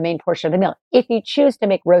 the main portion of the meal. If you choose to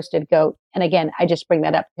make roasted goat, and again, I just bring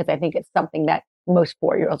that up because I think it's something that most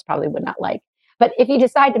 4-year-olds probably would not like. But if you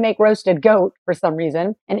decide to make roasted goat for some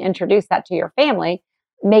reason and introduce that to your family,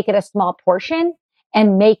 make it a small portion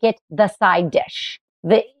and make it the side dish.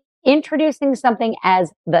 Introducing something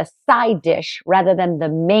as the side dish rather than the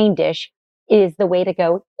main dish is the way to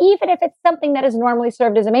go, even if it's something that is normally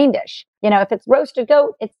served as a main dish. If it's roasted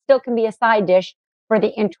goat, it still can be a side dish for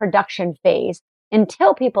the introduction phase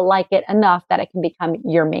until people like it enough that it can become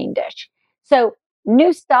your main dish. So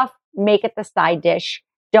new stuff, make it the side dish.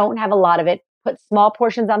 Don't have a lot of it. Put small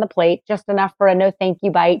portions on the plate, just enough for a no thank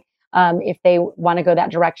you bite if they want to go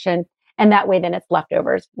that direction. And that way, then it's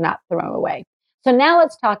leftovers, not thrown away. So now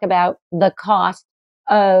let's talk about the cost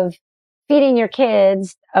of feeding your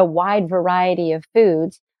kids a wide variety of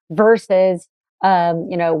foods versus,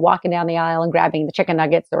 walking down the aisle and grabbing the chicken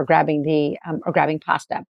nuggets or grabbing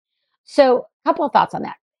pasta. So a couple of thoughts on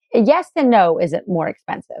that. Yes and no. Is it more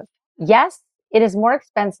expensive? Yes, it is more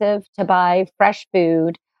expensive to buy fresh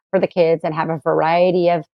food for the kids and have a variety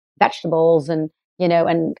of vegetables and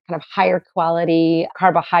kind of higher quality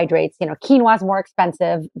carbohydrates. Quinoa is more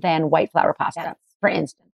expensive than white flour pasta, Yes. for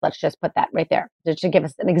instance. Let's just put that right there just to give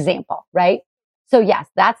us an example, right? So yes,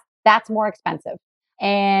 that's more expensive.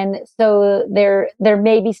 And so there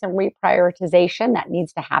may be some reprioritization that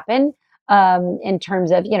needs to happen in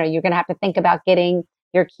terms of, you're going to have to think about getting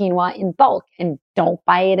your quinoa in bulk and don't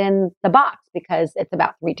buy it in the box because it's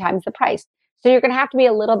about 3 times the price. So you're going to have to be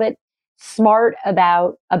a little bit smart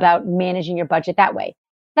about managing your budget that way.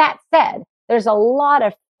 That said, there's a lot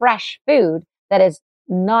of fresh food that is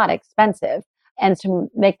not expensive. And to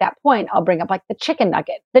make that point, I'll bring up like the chicken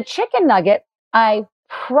nugget. The chicken nugget, I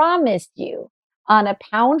promise you, on a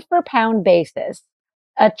pound for pound basis,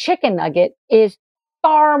 a chicken nugget is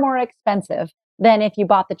far more expensive than if you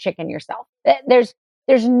bought the chicken yourself. There's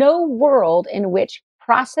no world in which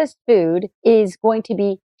processed food is going to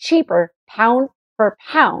be cheaper pound for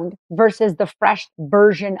pound versus the fresh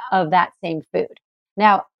version of that same food.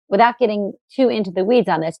 Now, without getting too into the weeds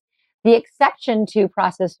on this, the exception to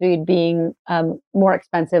processed food being more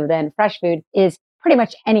expensive than fresh food is pretty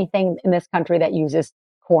much anything in this country that uses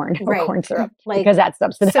corn or corn syrup, because that's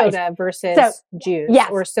subsidized. Soda versus juice,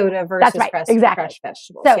 or soda versus fresh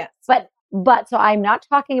vegetables. So, but so I'm not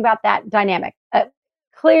talking about that dynamic.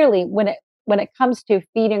 Clearly, when it comes to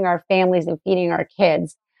feeding our families and feeding our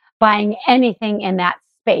kids, buying anything in that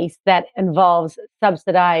space that involves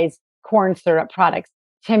subsidized corn syrup products,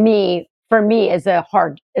 for me is a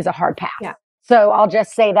hard pass. Yeah. So I'll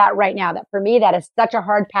just say that right now, that for me, that is such a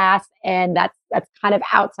hard pass. And that's kind of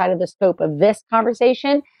outside of the scope of this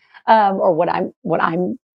conversation, or what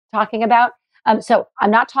I'm talking about. So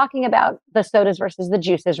I'm not talking about the sodas versus the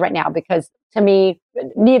juices right now, because to me,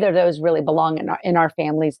 neither of those really belong in our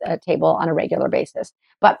family's table on a regular basis.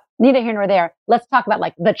 But neither here nor there. Let's talk about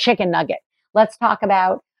like the chicken nugget. Let's talk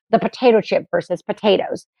about the potato chip versus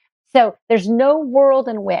potatoes. So there's no world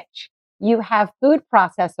in which you have food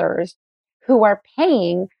processors who are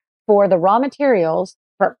paying for the raw materials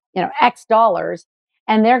for, X dollars,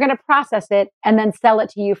 and they're going to process it and then sell it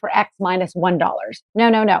to you for X minus $1.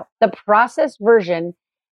 No. The processed version,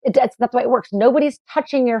 that's the way it works. Nobody's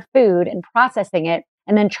touching your food and processing it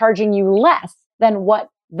and then charging you less than what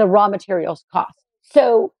the raw materials cost.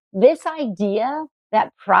 So this idea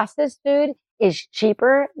that processed food is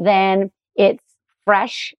cheaper than its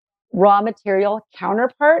fresh raw material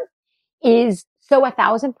counterpart is so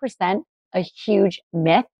 1,000% a huge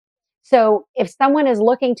myth. So if someone is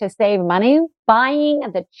looking to save money, buying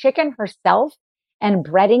the chicken herself and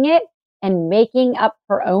breading it and making up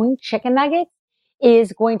her own chicken nuggets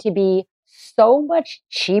is going to be so much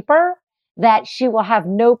cheaper that she will have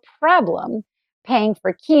no problem paying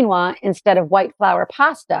for quinoa instead of white flour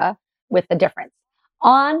pasta with the difference.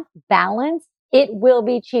 On balance, it will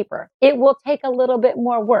be cheaper. It will take a little bit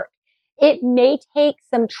more work. It may take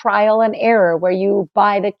some trial and error where you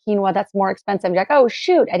buy the quinoa that's more expensive. You're like, oh,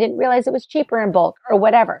 shoot, I didn't realize it was cheaper in bulk or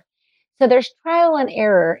whatever. So there's trial and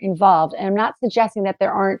error involved. And I'm not suggesting that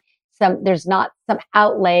there's not some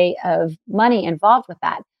outlay of money involved with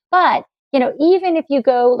that. But, even if you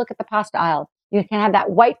go look at the pasta aisle, you can have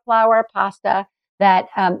that white flour pasta that,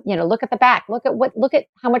 look at the back, look at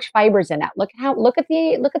how much fiber's in that. Look at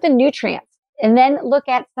the nutrients. And then look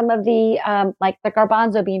at some of the, like the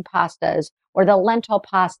garbanzo bean pastas or the lentil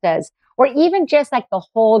pastas, or even just like the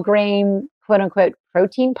whole grain, quote unquote,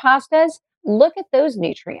 protein pastas. Look at those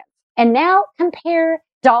nutrients. And now compare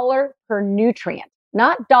dollar per nutrient,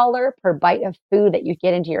 not dollar per bite of food that you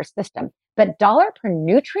get into your system, but dollar per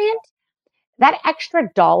nutrient. That extra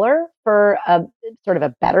dollar for a sort of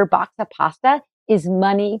a better box of pasta is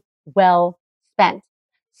money well spent.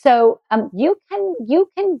 So you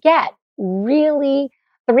can get really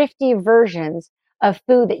thrifty versions of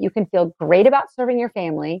food that you can feel great about serving your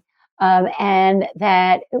family, and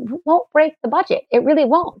that won't break the budget. It really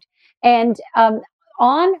won't. And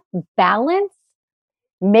on balance,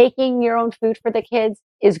 making your own food for the kids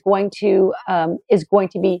is going to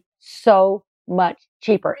be so much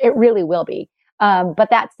cheaper. It really will be. But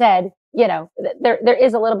that said, there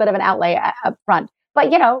is a little bit of an outlay up front. But,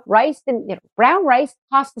 rice and brown rice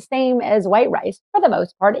costs the same as white rice for the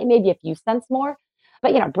most part. It may be a few cents more.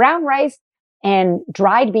 But, brown rice and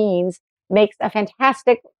dried beans makes a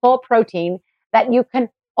fantastic full protein that you can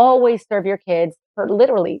always serve your kids for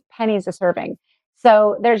literally pennies a serving.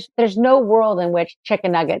 So there's no world in which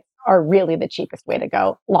chicken nuggets are really the cheapest way to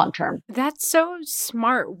go long term. That's so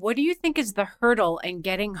smart. What do you think is the hurdle in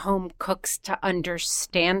getting home cooks to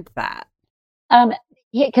understand that?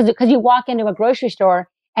 Because you walk into a grocery store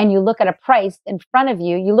and you look at a price in front of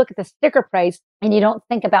you, you look at the sticker price and you don't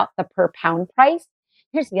think about the per pound price.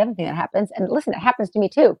 Here's the other thing that happens. And listen, it happens to me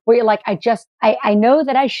too, where you're like, I know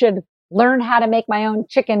that I should learn how to make my own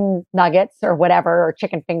chicken nuggets or whatever, or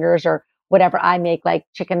chicken fingers or whatever I make, like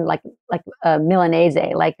chicken, like Milanese,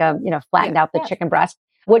 flattened out the chicken breast,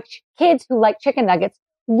 which kids who like chicken nuggets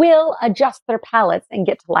will adjust their palates and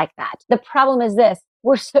get to like that. The problem is this: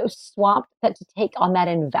 we're so swamped that to take on that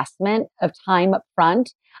investment of time up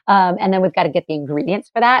front. And then we've got to get the ingredients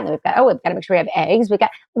for that. And then we've got to make sure we have eggs.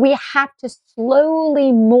 We have to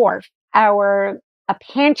slowly morph our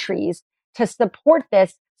pantries to support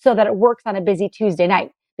this so that it works on a busy Tuesday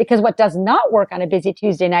night. Because what does not work on a busy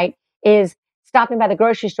Tuesday night is stopping by the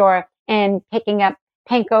grocery store and picking up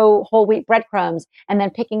panko whole wheat breadcrumbs, and then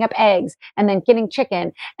picking up eggs, and then getting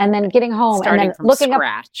chicken, and then getting home, starting and then from looking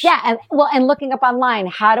scratch. up, and looking up online.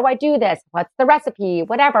 How do I do this? What's the recipe?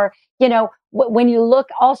 Whatever. When you look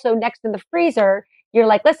also next in the freezer, you're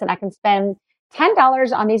like, listen, I can spend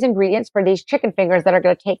 $10 on these ingredients for these chicken fingers that are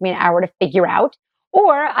going to take me an hour to figure out,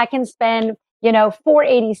 or I can spend,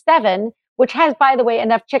 $4.87, which has, by the way,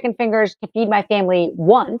 enough chicken fingers to feed my family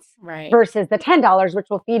once, right, versus the $10, which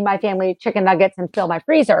will feed my family chicken nuggets and fill my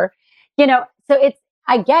freezer. So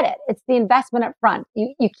I get it. It's the investment up front.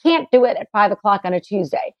 You can't do it at 5 o'clock on a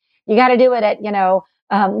Tuesday. You got to do it at,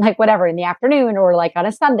 whatever, in the afternoon, or like on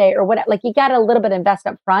a Sunday or whatever. Like, you got to a little bit invest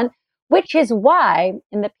up front, which is why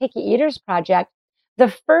in the Picky Eaters Project, the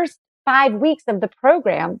first 5 weeks of the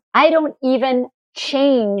program, I don't even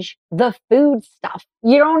change the food stuff.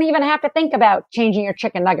 You don't even have to think about changing your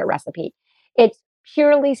chicken nugget recipe. It's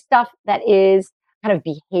purely stuff that is kind of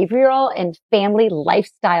behavioral and family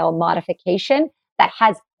lifestyle modification that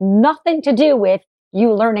has nothing to do with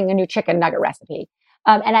you learning a new chicken nugget recipe.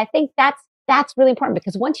 And I think that's really important,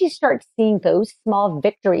 because once you start seeing those small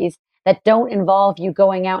victories that don't involve you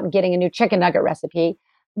going out and getting a new chicken nugget recipe,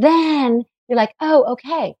 then you're like, oh,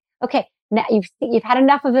 okay. Now you've had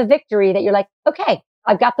enough of a victory that you're like, okay,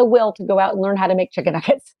 I've got the will to go out and learn how to make chicken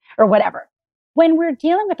nuggets or whatever. When we're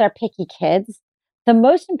dealing with our picky kids, the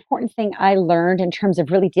most important thing I learned in terms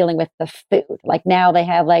of really dealing with the food, like now they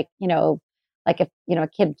have if a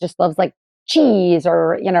kid just loves like cheese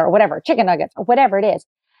or whatever, chicken nuggets or whatever it is,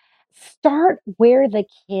 start where the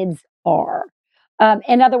kids are.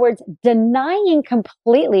 In other words, denying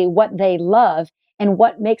completely what they love and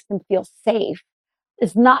what makes them feel safe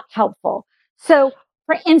is not helpful. So,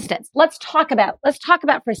 for instance, let's talk about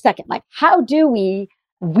for a second, like, how do we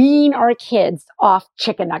wean our kids off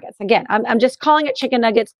chicken nuggets. Again, I'm just calling it chicken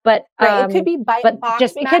nuggets, but Right. It could be box it mac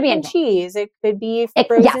could be and anything. cheese. It could be Yes.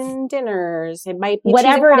 frozen dinners. It might be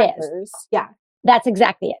Whatever cheese it and is. crackers. Yeah. That's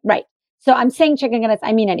exactly it. Right. So I'm saying chicken nuggets,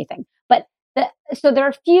 I mean anything. But so there are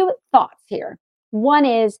a few thoughts here. One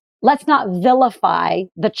is, let's not vilify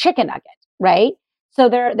the chicken nugget, right? So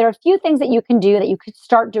there are a few things that you can do that you could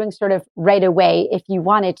start doing sort of right away if you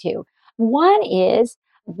wanted to. One is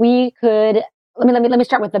we could, let me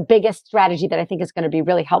start with the biggest strategy that I think is going to be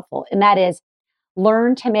really helpful. And that is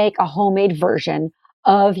learn to make a homemade version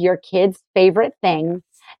of your kid's favorite thing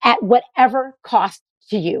at whatever cost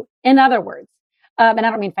to you. In other words, and I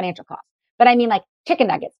don't mean financial cost, but I mean like chicken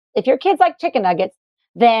nuggets. If your kids like chicken nuggets,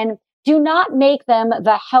 then do not make them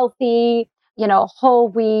the healthy, whole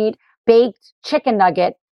wheat baked chicken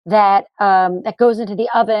nugget that goes into the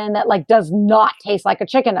oven that like does not taste like a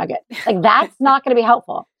chicken nugget. Like that's not going to be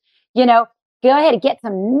helpful. Go ahead and get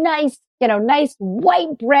some nice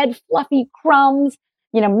white bread, fluffy crumbs.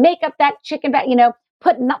 Make up that chicken back.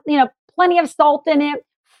 Put plenty of salt in it.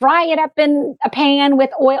 Fry it up in a pan with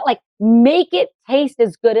oil. Like make it taste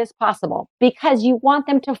as good as possible because you want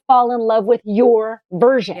them to fall in love with your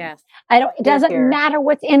version. Yes. It doesn't matter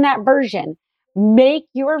what's in that version. Make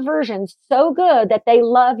your version so good that they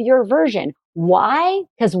love your version. Why?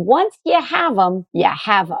 Because once you have them, you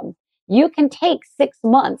have them. You can take 6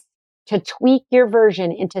 months to tweak your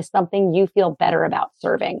version into something you feel better about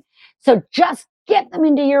serving. So just get them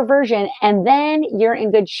into your version and then you're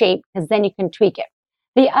in good shape because then you can tweak it.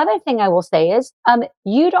 The other thing I will say is,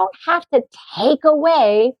 you don't have to take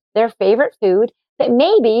away their favorite food, but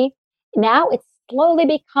maybe now it slowly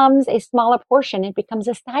becomes a smaller portion. It becomes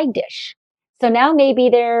a side dish. So now maybe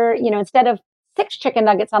they're, instead of 6 chicken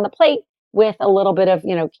nuggets on the plate with a little bit of,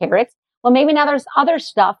 carrots, well, maybe now there's other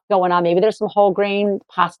stuff going on. Maybe there's some whole grain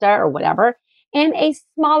pasta or whatever, and a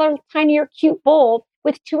smaller, tinier, cute bowl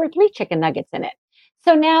with 2 or 3 chicken nuggets in it.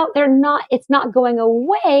 So now it's not going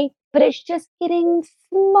away, but it's just getting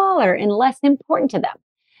smaller and less important to them.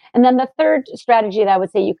 And then the third strategy that I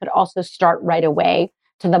would say you could also start right away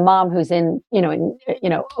to the mom who's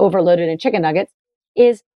overloaded in chicken nuggets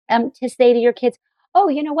is to say to your kids, oh,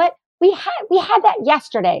 you know what? We had that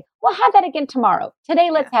yesterday. We'll have that again tomorrow.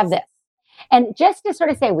 Today, let's have this. And just to sort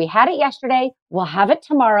of say, we had it yesterday. We'll have it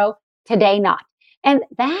tomorrow. Today, not. And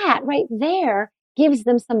that right there gives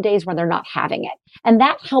them some days where they're not having it. And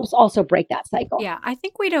that helps also break that cycle. Yeah. I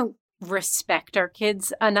think we don't respect our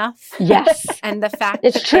kids enough. Yes. And the fact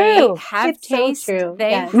it's that true. they have It's taste, so true. they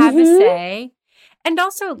Yes. have a say. And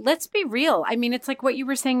also, let's be real. I mean, it's like what you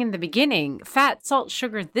were saying in the beginning. Fat, salt,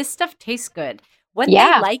 sugar, this stuff tastes good. What they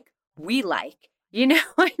like, we like.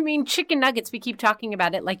 I mean, chicken nuggets, we keep talking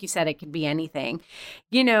about it. Like you said, it could be anything.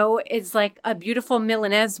 It's like a beautiful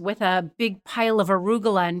Milanese with a big pile of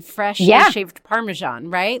arugula and fresh shaved Parmesan,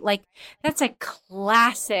 right? Like that's a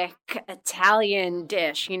classic Italian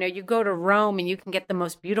dish. You go to Rome and you can get the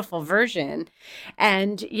most beautiful version.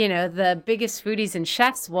 And, the biggest foodies and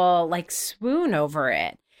chefs will like swoon over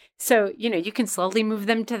it. So, you can slowly move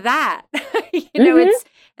them to that.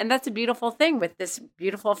 And that's a beautiful thing with this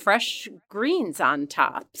beautiful fresh greens on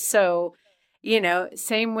top. So,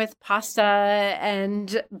 same with pasta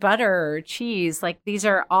and butter, cheese. Like these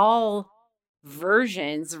are all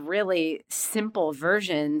versions, really simple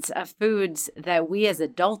versions of foods that we as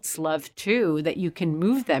adults love too, that you can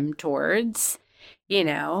move them towards.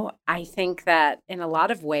 I think that in a lot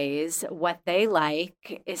of ways, what they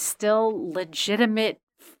like is still legitimate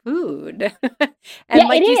food. And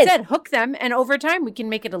like you said, hook them. And over time, we can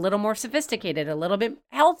make it a little more sophisticated, a little bit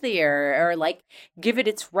healthier, or like give it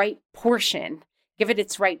its right portion, give it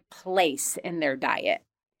its right place in their diet.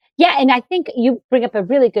 Yeah. And I think you bring up a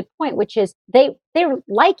really good point, which is they're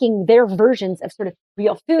liking their versions of sort of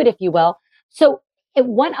real food, if you will. So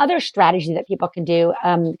one other strategy that people can do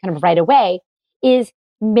kind of right away is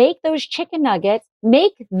make those chicken nuggets,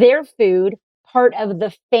 make their food part of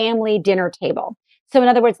the family dinner table. So in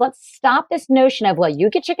other words, let's stop this notion of, well, you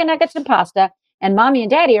get chicken nuggets and pasta and mommy and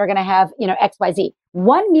daddy are going to have, XYZ.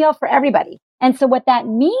 One meal for everybody. And so what that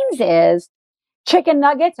means is chicken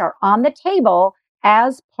nuggets are on the table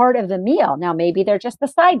as part of the meal. Now, maybe they're just the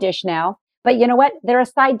side dish now, but you know what? They're a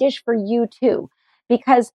side dish for you too.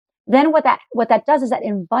 Because then what that does is that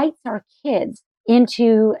invites our kids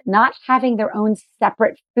into not having their own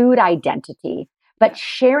separate food identity, but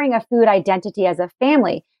sharing a food identity as a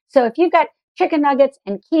family. So if you've got chicken nuggets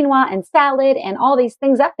and quinoa and salad and all these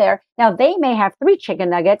things up there, now they may have 3 chicken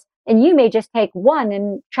nuggets and you may just take 1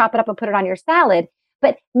 and chop it up and put it on your salad.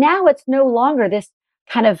 But now it's no longer this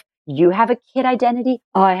kind of, You have a kid identity.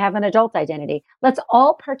 I have an adult identity. Let's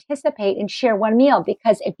all participate and share one meal,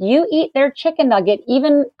 because if you eat their chicken nugget,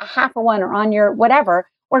 even a half of one or on your whatever,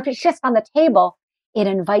 or if it's just on the table, it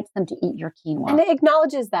invites them to eat your quinoa. And it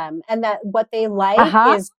acknowledges them and that what they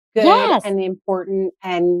like is good and important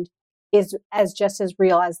and is just as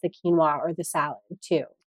real as the quinoa or the salad too.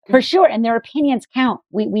 For sure. And their opinions count.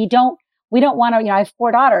 We don't want to, I have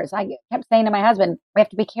 4 daughters. I kept saying to my husband, we have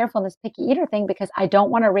to be careful in this picky eater thing, because I don't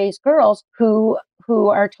want to raise girls who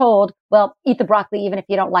are told, well, eat the broccoli, even if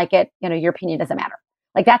you don't like it, your opinion doesn't matter.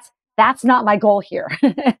 Like that's not my goal here.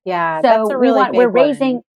 Yeah. So that's a really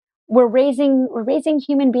we're raising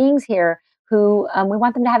human beings here who, we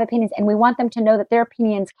want them to have opinions, and we want them to know that their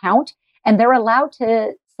opinions count, and they're allowed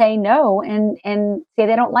to say no and say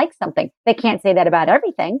they don't like something. They can't say that about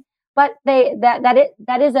everything, but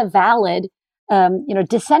that is a valid,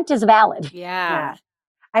 dissent is valid. Yeah.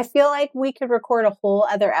 I feel like we could record a whole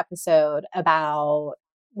other episode about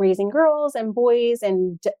raising girls and boys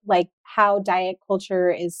and like how diet culture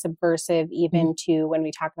is subversive even to when we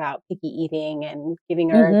talk about picky eating and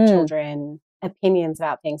giving our children opinions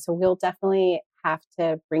about things. So we'll definitely have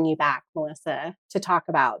to bring you back, Melissa, to talk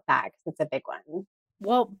about that, because it's a big one.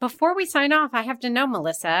 Well, before we sign off, I have to know,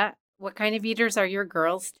 Melissa, what kind of eaters are your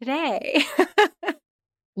girls today?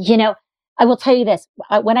 I will tell you this.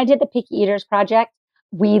 When I did the Picky Eaters Project,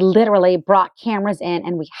 we literally brought cameras in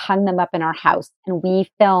and we hung them up in our house, and we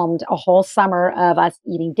filmed a whole summer of us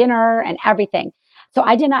eating dinner and everything. So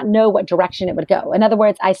I did not know what direction it would go. In other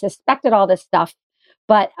words, I suspected all this stuff,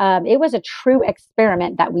 but it was a true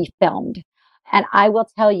experiment that we filmed. And I will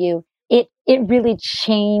tell you, it really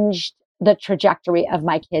changed the trajectory of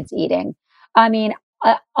my kids' eating. I mean,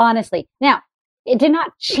 honestly. Now, it did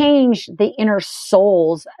not change the inner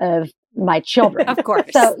souls of my children. Of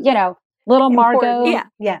course. So, little Margot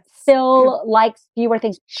still likes fewer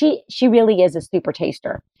things. She really is a super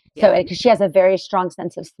taster. So, because she has a very strong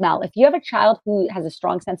sense of smell. If you have a child who has a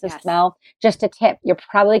strong sense of smell, just a tip, you're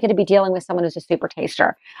probably going to be dealing with someone who's a super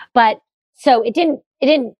taster. But so it didn't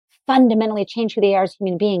fundamentally change who they are as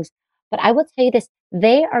human beings. But I will tell you this,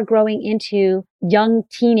 they are growing into young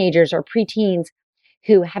teenagers or preteens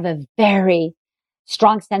who have a very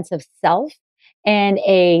strong sense of self and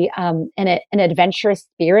an adventurous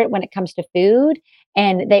spirit when it comes to food.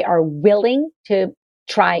 And they are willing to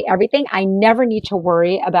try everything. I never need to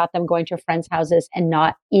worry about them going to friends' houses and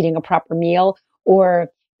not eating a proper meal, or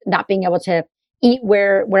not being able to eat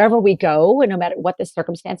wherever we go, and no matter what the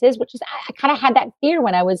circumstance is, which is, I kind of had that fear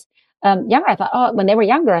when I was younger. I thought, when they were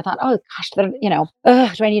younger, I thought, oh gosh, do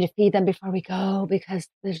I need to feed them before we go because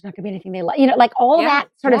there's not gonna be anything they like, like all that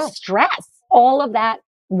sort of stress, all of that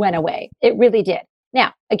went away. It really did.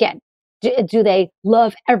 Now, again, do they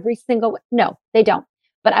love every single? No, they don't.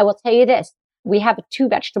 But I will tell you this, we have 2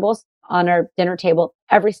 vegetables on our dinner table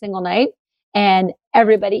every single night, and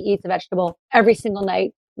everybody eats a vegetable every single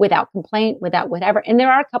night without complaint, without whatever. And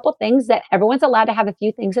there are a couple things that everyone's allowed to have, a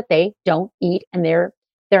few things that they don't eat and they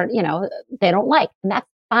don't like, and that's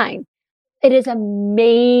fine. It is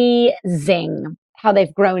amazing how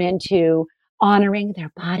they've grown into honoring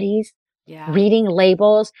their bodies, reading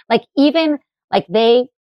labels. Like even like they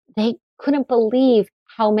couldn't believe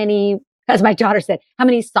how many, as my daughter said, how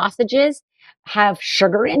many sausages have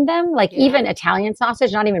sugar in them. Like even Italian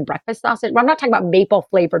sausage, not even breakfast sausage. I'm not talking about maple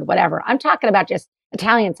flavored, whatever. I'm talking about just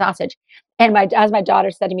Italian sausage. And as my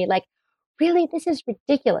daughter said to me, like, really, this is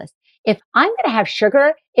ridiculous. If I'm going to have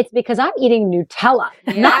sugar, it's because I'm eating Nutella,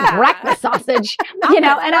 not breakfast sausage, and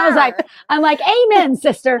I'm like, amen,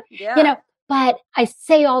 sister, but I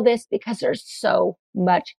say all this because there's so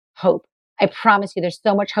much hope. I promise you, there's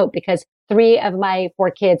so much hope, because 3 of my 4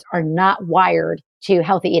 kids are not wired to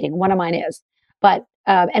healthy eating. One of mine is, but,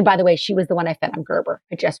 and by the way, she was the one I fed on Gerber.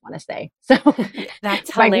 I just want to say, so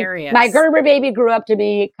that's hilarious. My Gerber baby grew up to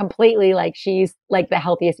be completely like, she's like the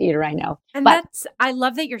healthiest eater I know. And I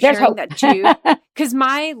love that you're sharing that too. Because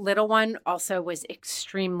my little one also was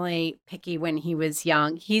extremely picky when he was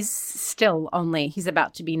young. He's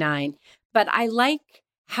about to be 9, but I like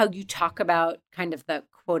how you talk about kind of the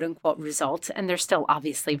quote unquote results, and they're still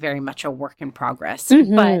obviously very much a work in progress,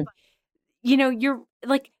 but you're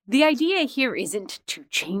like, the idea here isn't to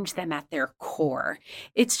change them at their core.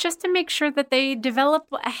 It's just to make sure that they develop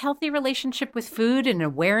a healthy relationship with food and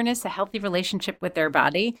awareness, a healthy relationship with their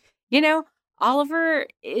body. Oliver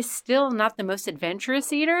is still not the most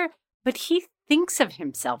adventurous eater, but he thinks of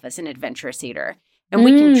himself as an adventurous eater. And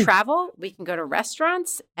we can travel, we can go to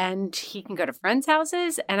restaurants, and he can go to friends'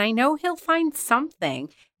 houses. And I know he'll find something,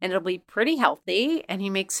 and it'll be pretty healthy. And he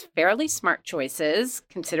makes fairly smart choices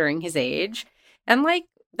considering his age. And like,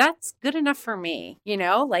 that's good enough for me,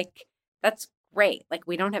 like that's great. Like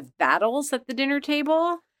we don't have battles at the dinner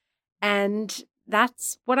table, and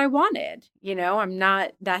that's what I wanted.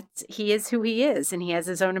 He is who he is, and he has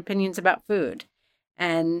his own opinions about food.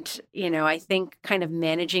 And, I think kind of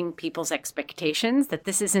managing people's expectations that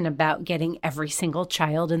this isn't about getting every single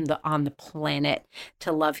child on the planet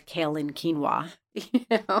to love kale and quinoa,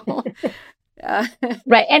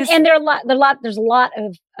 Right. And there's a lot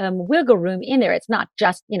of wiggle room in there. It's not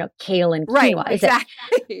just, kale and quinoa. Right,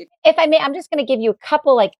 exactly. If I may, I'm just going to give you a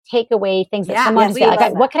couple like takeaway things that someone said.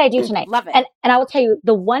 Like, what can I do tonight? Love it. And I will tell you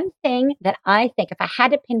the one thing that I think, if I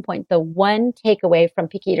had to pinpoint the one takeaway from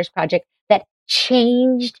Picky Eaters Project that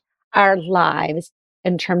changed our lives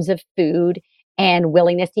in terms of food and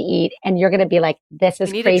willingness to eat, and you're going to be like, this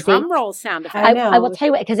is need crazy. A drum roll sound effect. I will tell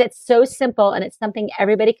you what, because it's so simple and it's something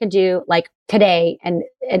everybody can do like today, and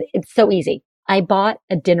it's so easy. I bought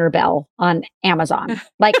a dinner bell on Amazon,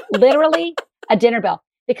 like literally a dinner bell,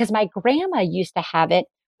 because my grandma used to have it.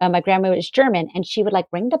 My grandma was German, and she would like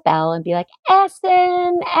ring the bell and be like,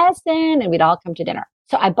 Essen, Essen, and we'd all come to dinner.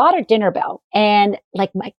 So I bought a dinner bell, and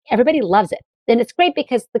like everybody loves it. And it's great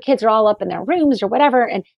because the kids are all up in their rooms or whatever.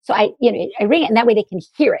 And so I ring it, and that way they can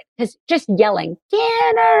hear it, because just yelling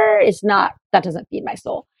dinner that doesn't feed my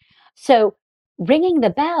soul. So ringing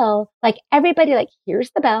the bell, like everybody like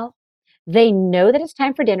hears the bell. They know that it's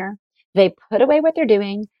time for dinner. They put away what they're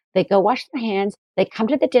doing. They go wash their hands. They come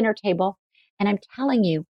to the dinner table. And I'm telling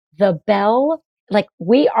you, the bell, like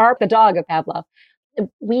we are the dog of Pavlov.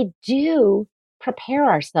 We do prepare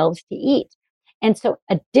ourselves to eat. And so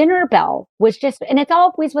a dinner bell was just, and it's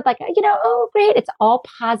always with like, oh, great. It's all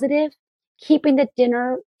positive, keeping the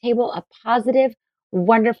dinner table a positive,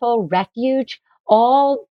 wonderful refuge.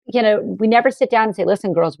 We never sit down and say,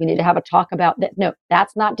 listen, girls, we need to have a talk about that. No,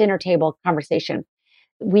 that's not dinner table conversation.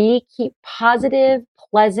 We keep positive,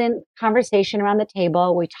 pleasant conversation around the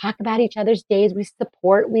table. We talk about each other's days. We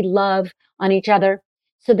support, we love on each other.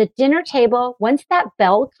 So the dinner table, once that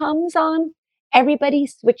bell comes on, everybody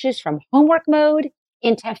switches from homework mode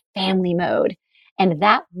into family mode. And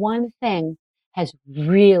that one thing has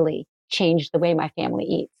really changed the way my family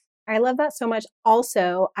eats. I love that so much.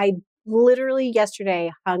 Also, I literally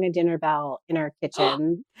yesterday hung a dinner bell in our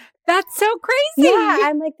kitchen. That's so crazy. Yeah,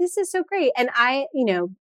 I'm like, this is so great. And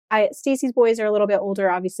Stacey's boys are a little bit older.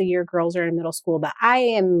 Obviously, your girls are in middle school, but I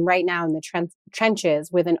am right now in the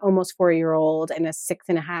trenches with an almost 4-year-old and a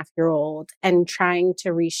 6.5-year-old, and trying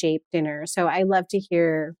to reshape dinner. So I love to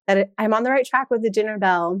hear that I'm on the right track with the dinner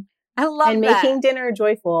bell. I love and that. making dinner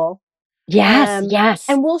joyful. Yes.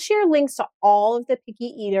 And we'll share links to all of the Picky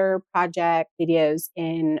Eater Project videos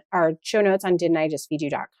in our show notes on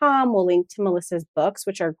didn'tijustfeedyou.com. We'll link to Melissa's books,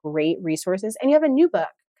 which are great resources. And you have a new book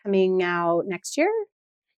coming out next year?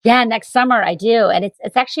 Yeah, next summer I do. And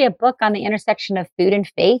it's actually a book on the intersection of food and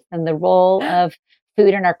faith, and the role of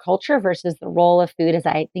food in our culture versus the role of food as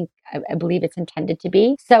I believe it's intended to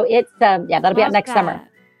be. So it's, that'll be out next summer.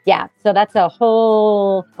 Yeah. So that's a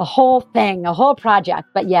whole thing, a whole project.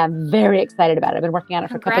 But yeah, I'm very excited about it. I've been working on it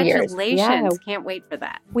for a couple of years. Congratulations. Yeah. Can't wait for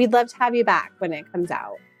that. We'd love to have you back when it comes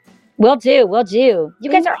out. We'll do. You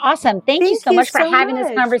guys are awesome. Thank you so much for having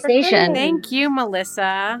this conversation. Thank you,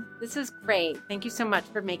 Melissa. This is great. Thank you so much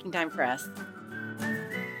for making time for us.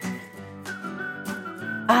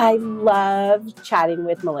 I love chatting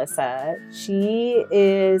with Melissa. She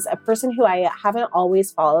is a person who I haven't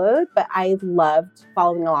always followed, but I loved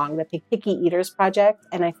following along the Picky Eaters Project.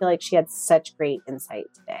 And I feel like she had such great insight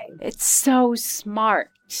today. It's so smart.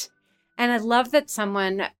 And I love that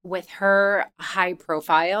someone with her high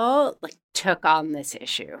profile took on this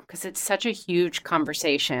issue, because it's such a huge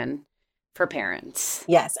conversation for parents.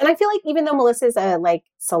 Yes. And I feel like even though Melissa's a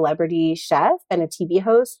celebrity chef and a TV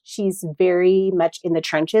host, she's very much in the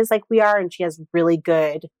trenches like we are. And she has really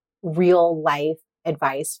good real life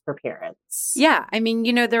advice for parents. Yeah. I mean,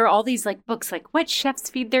 there are all these books what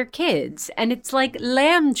chefs feed their kids. And it's like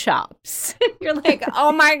lamb chops. You're like,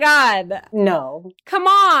 oh my God. No. Come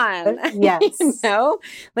on. Yes.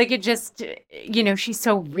 It just, she's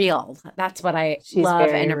so real. That's what I love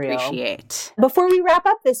and appreciate. Real. Before we wrap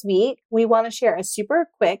up this week, we want to share a super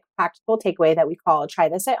quick practical takeaway that we call Try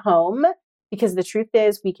This at Home. Because the truth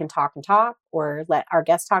is we can talk and talk, or let our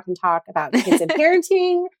guests talk and talk about kids and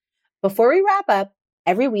parenting. Before we wrap up,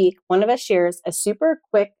 every week, one of us shares a super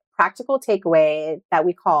quick practical takeaway that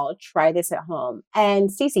we call Try This at Home.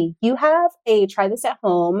 And Stacey, you have a Try This at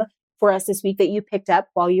Home for us this week that you picked up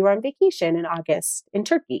while you were on vacation in August in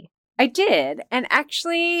Turkey. I did. And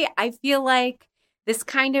actually, I feel like this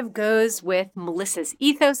kind of goes with Melissa's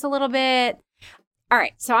ethos a little bit. All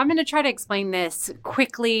right, so I'm going to try to explain this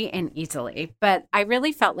quickly and easily, but I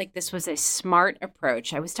really felt like this was a smart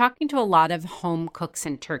approach. I was talking to a lot of home cooks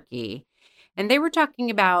in Turkey, and they were talking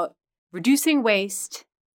about reducing waste,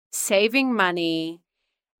 saving money,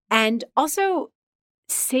 and also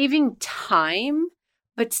saving time,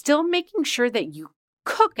 but still making sure that you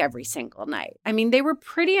cook every single night. I mean, they were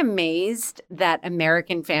pretty amazed that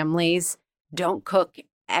American families don't cook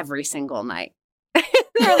every single night.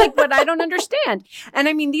 They're like, but I don't understand. And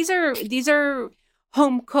I mean, these are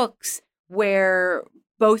home cooks where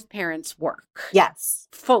both parents work. Yes.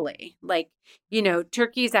 Fully. Like,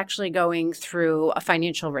 Turkey is actually going through a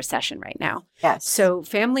financial recession right now. Yes. So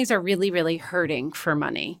families are really, really hurting for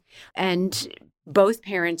money. And both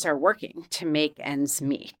parents are working to make ends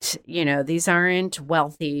meet. These aren't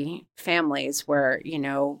wealthy families where,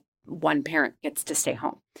 one parent gets to stay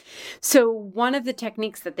home. So one of the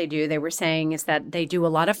techniques that they were saying, is that they do a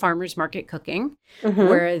lot of farmers market cooking,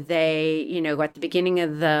 where they, at the beginning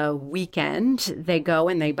of the weekend, they go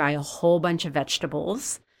and they buy a whole bunch of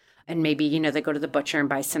vegetables, and maybe, they go to the butcher and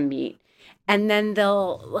buy some meat, and then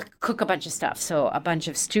they'll cook a bunch of stuff. So a bunch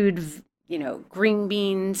of stewed, green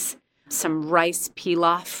beans, some rice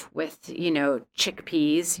pilaf with,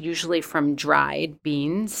 chickpeas, usually from dried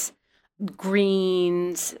beans,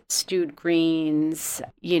 greens, stewed greens,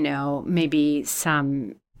 maybe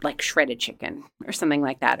some like shredded chicken or something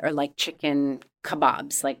like that, or like chicken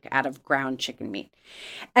kebabs, like out of ground chicken meat.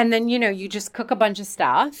 And then, you just cook a bunch of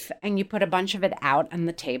stuff and you put a bunch of it out on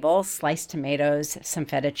the table, sliced tomatoes, some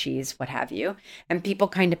feta cheese, what have you. And people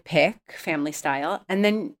kind of pick family style. And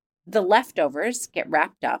then the leftovers get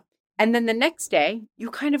wrapped up. And then the next day,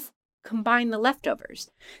 you kind of combine the leftovers.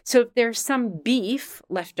 So if there's some beef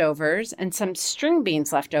leftovers and some string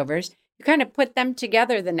beans leftovers, you kind of put them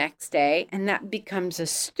together the next day, and that becomes a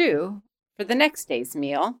stew for the next day's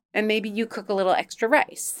meal. And maybe you cook a little extra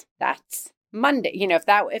rice. That's Monday. If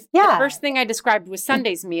the first thing I described was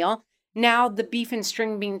Sunday's meal, now the beef and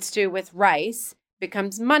string bean stew with rice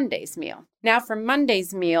becomes Monday's meal. Now for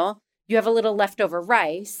Monday's meal, you have a little leftover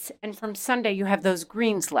rice, and from Sunday, you have those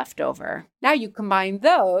greens left over. Now you combine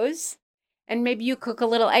those, and maybe you cook a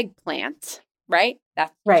little eggplant, right?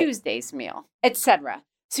 That's Tuesday's meal, etc.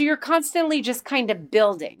 So you're constantly just kind of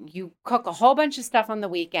building. You cook a whole bunch of stuff on the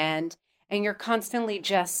weekend, and you're constantly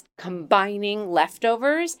just combining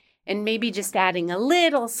leftovers and maybe just adding a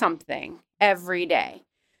little something every day.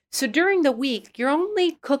 So during the week, you're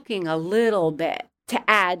only cooking a little bit to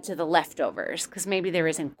add to the leftovers, because maybe there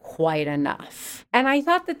isn't quite enough. And I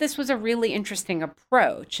thought that this was a really interesting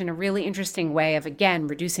approach and a really interesting way of, again,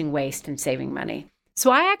 reducing waste and saving money. So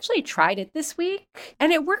I actually tried it this week,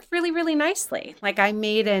 and it worked really, really nicely. Like, I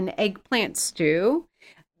made an eggplant stew,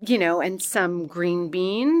 and some green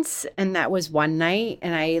beans, and that was one night.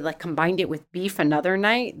 And I combined it with beef another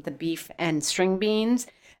night, the beef and string beans.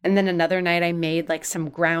 And then another night I made some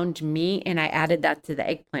ground meat, and I added that to the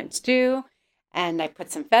eggplant stew. And I put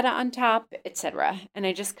some feta on top, etc. And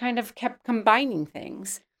I just kind of kept combining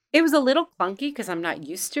things. It was a little clunky because I'm not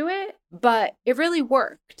used to it, but it really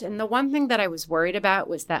worked. And the one thing that I was worried about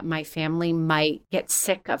was that my family might get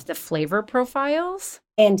sick of the flavor profiles.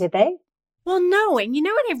 And did they? Well, no. And you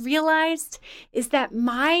know what I realized is that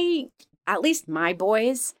at least my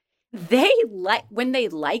boys, when they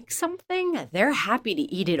like something, they're happy to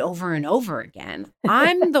eat it over and over again.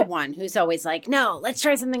 I'm the one who's always like, no, let's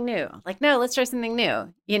try something new. No, let's try something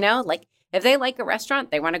new. If they like a restaurant,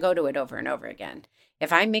 they want to go to it over and over again.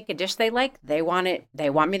 If I make a dish they like, they want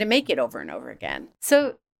me to make it over and over again.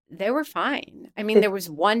 So they were fine. I mean, there was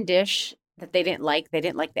one dish that they didn't like. They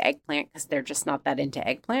didn't like the eggplant because they're just not that into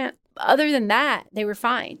eggplant. Other than that, they were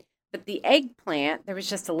fine. But the eggplant, there was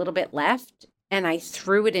just a little bit left. And I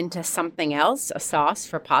threw it into something else, a sauce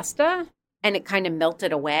for pasta, and it kind of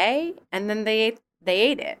melted away. And then they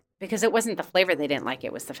ate it because it wasn't the flavor they didn't like.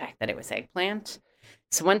 It was the fact that it was eggplant.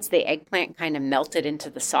 So once the eggplant kind of melted into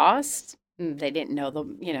the sauce, they didn't know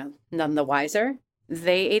none the wiser.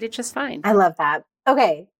 They ate it just fine. I love that.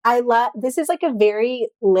 Okay. This is a very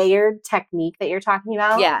layered technique that you're talking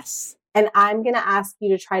about. Yes. And I'm going to ask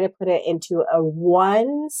you to try to put it into a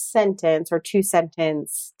 1-sentence or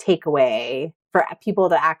 2-sentence takeaway for people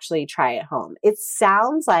to actually try at home. It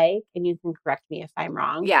sounds like, and you can correct me if I'm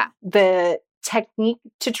wrong. Yeah. The technique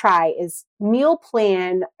to try is meal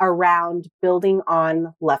plan around building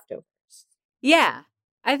on leftovers. Yeah,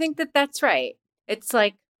 I think that's right. It's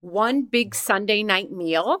like one big Sunday night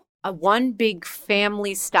meal, one big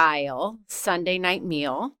family style Sunday night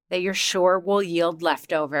meal that you're sure will yield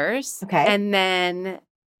leftovers. Okay. And then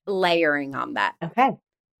layering on that. Okay.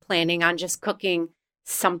 Planning on just cooking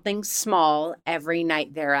something small every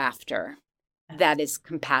night thereafter. that is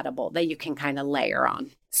compatible that you can kind of layer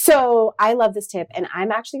on. So I love this tip, and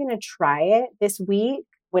I'm actually going to try it this week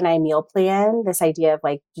when I meal plan, this idea of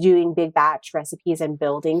like doing big batch recipes and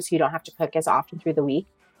building so you don't have to cook as often through the week.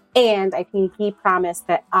 And I pinky promise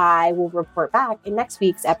that I will report back in next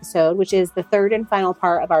week's episode, which is the third and final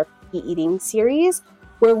part of our picky eating series,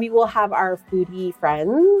 where we will have our foodie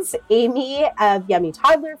friends, Amy of Yummy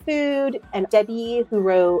Toddler Food and Debbie, who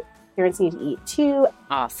wrote Parents Need to Eat Too.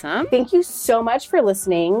 Awesome. Thank you so much for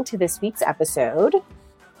listening to this week's episode.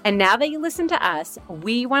 And now that you listen to us,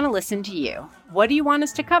 we want to listen to you. What do you want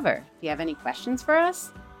us to cover? Do you have any questions for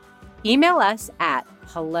us? Email us at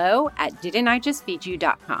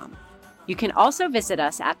hello@didn'tijustfeedyou.com. You can also visit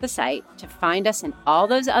us at the site to find us in all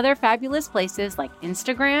those other fabulous places like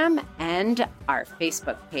Instagram and our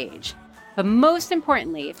Facebook page. But most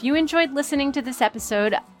importantly, if you enjoyed listening to this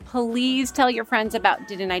episode, please tell your friends about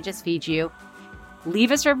Didn't I Just Feed You?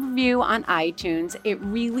 Leave us a review on iTunes. It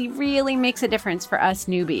really, really makes a difference for us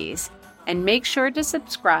newbies. And make sure to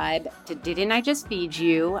subscribe to Didn't I Just Feed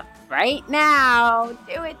You right now.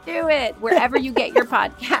 Do it, wherever you get your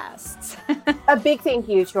podcasts. A big thank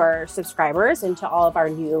you to our subscribers and to all of our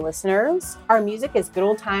new listeners. Our music is Good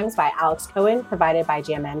Old Times by Alex Cohen, provided by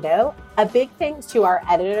Jamendo. A big thanks to our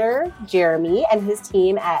editor, Jeremy, and his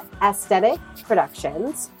team at Aesthetic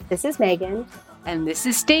Productions. This is Megan. And this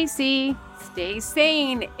is Stacy. Stay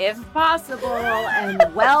sane if possible and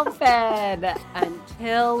well-fed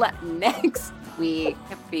until next week,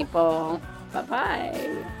 people.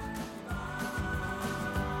 Bye-bye.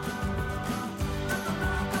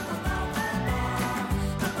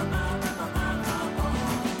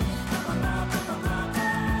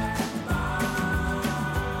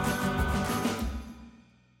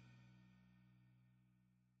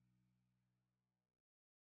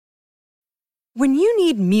 When you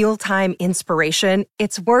need mealtime inspiration,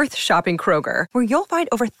 it's worth shopping Kroger, where you'll find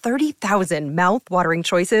over 30,000 mouth-watering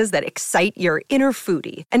choices that excite your inner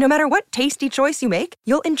foodie. And no matter what tasty choice you make,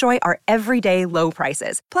 you'll enjoy our everyday low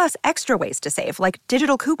prices, plus extra ways to save, like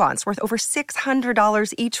digital coupons worth over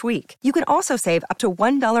 $600 each week. You can also save up to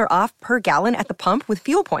 $1 off per gallon at the pump with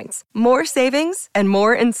fuel points. More savings and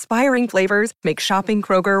more inspiring flavors make shopping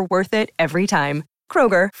Kroger worth it every time.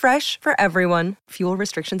 Kroger, fresh for everyone. Fuel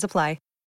restrictions apply.